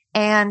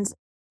 And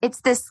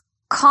it's this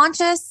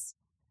conscious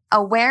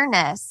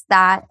awareness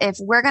that if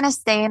we're going to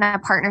stay in a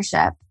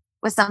partnership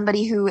with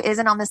somebody who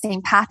isn't on the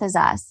same path as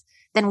us,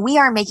 then we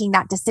are making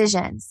that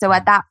decision. So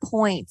at that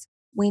point,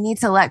 we need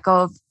to let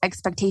go of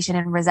expectation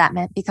and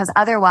resentment because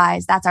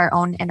otherwise that's our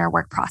own inner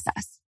work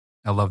process.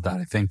 I love that.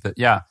 I think that,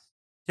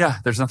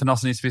 there's nothing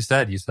else that needs to be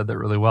said. You said that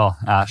really well,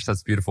 Ash.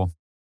 That's beautiful.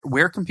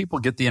 Where can people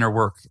get the inner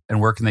work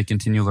and where can they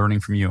continue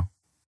learning from you?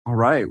 All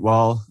right.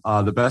 Well,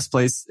 the best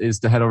place is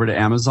to head over to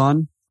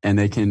Amazon. and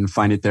they can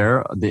find it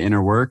there, The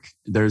Inner Work.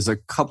 There's a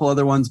couple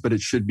other ones, but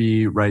it should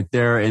be right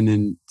there. And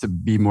then to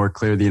be more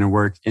clear, The Inner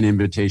Work, An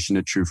Invitation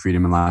to True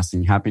Freedom and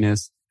Lasting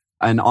Happiness.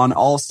 And on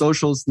all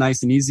socials,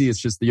 nice and easy, it's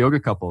just The Yoga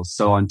Couple.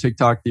 So on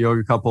TikTok, The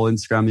Yoga Couple,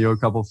 Instagram, The Yoga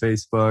Couple,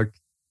 Facebook.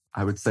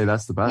 I would say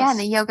that's the best. Yeah, and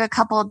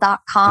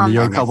theyyogacouple.com.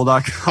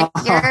 Theyyogacouple.com.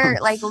 If you're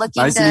like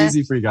looking nice and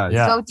easy for you guys.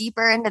 Go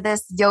deeper into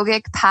this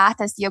yogic path,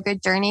 this yoga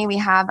journey, we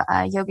have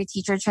a yoga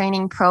teacher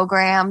training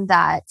program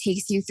that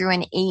takes you through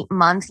an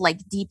 8-month like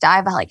deep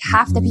dive. Like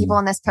half the people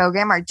in this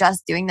program are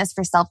just doing this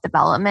for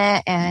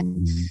self-development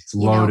and it's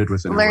loaded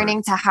with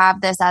learning to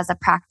have this as a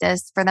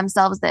practice for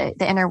themselves, the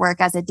inner work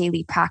as a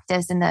daily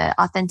practice in the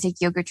authentic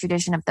yoga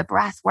tradition of the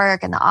breath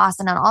work and the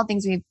asana and all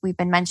things we've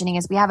been mentioning.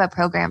 Is we have a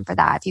program for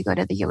that. If you go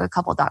to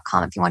theyogacouple.com,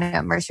 if you want to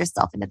immerse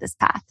yourself into this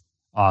path.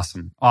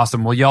 Awesome.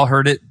 Well, y'all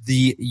heard it.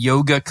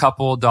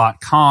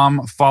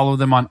 Theyogacouple.com. Follow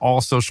them on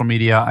all social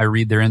media. I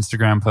read their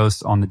Instagram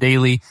posts on the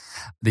daily,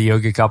 The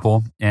Yoga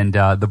Couple. And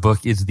the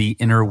book is The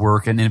Inner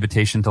Work, An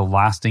Invitation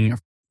to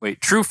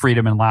True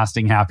Freedom and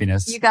Lasting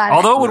Happiness. You got it.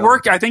 Although it would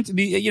work, I think,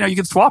 you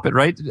could swap it,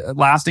 right?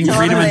 Lasting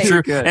freedom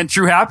and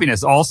true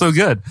happiness. Also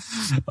good.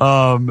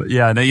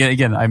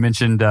 Again, I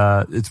mentioned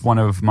it's one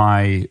of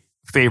my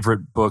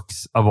favorite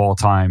books of all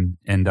time,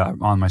 and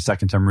on my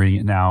second time reading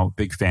it now.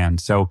 Big fan.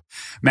 So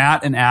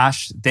Matt and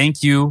Ash,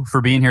 thank you for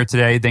being here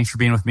today. Thanks for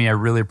being with me. I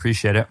really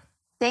appreciate it.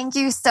 Thank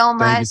you so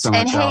much.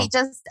 Hey,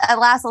 just a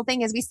last little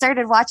thing is we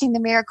started watching the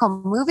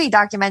Miracle Movie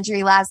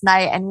documentary last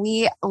night, and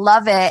we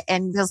love it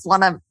and just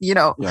want to,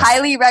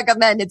 highly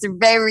recommend. It's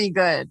very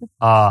good.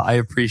 I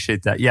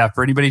appreciate that. Yeah.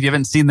 For anybody, if you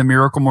haven't seen the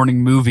Miracle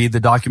Morning movie,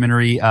 the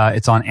documentary,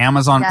 it's on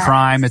Amazon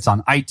Prime. It's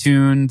on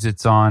iTunes.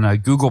 It's on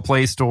Google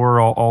Play Store,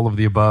 all of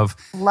the above.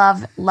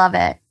 Love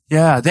it.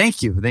 Yeah,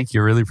 thank you. I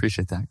really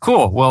appreciate that.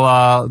 Cool.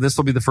 Well, this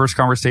will be the first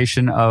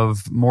conversation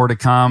of more to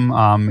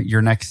come.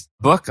 Your next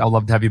book, I'd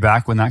love to have you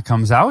back when that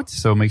comes out.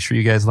 So make sure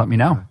you guys let me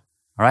know. All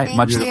right.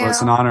 Thank you.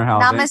 It's an honor,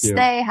 Hal.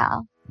 Namaste,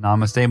 Hal.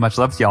 Namaste. Much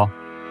love to y'all.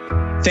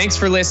 Thanks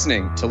for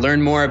listening. To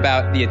learn more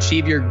about the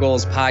Achieve Your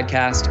Goals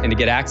podcast and to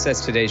get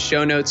access to today's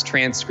show notes,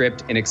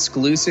 transcript, and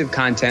exclusive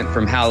content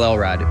from Hal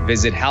Elrod,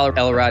 visit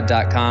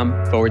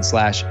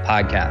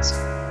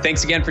halelrod.com/podcast.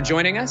 Thanks again for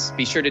joining us.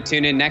 Be sure to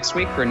tune in next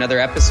week for another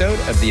episode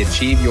of the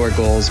Achieve Your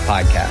Goals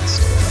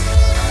podcast.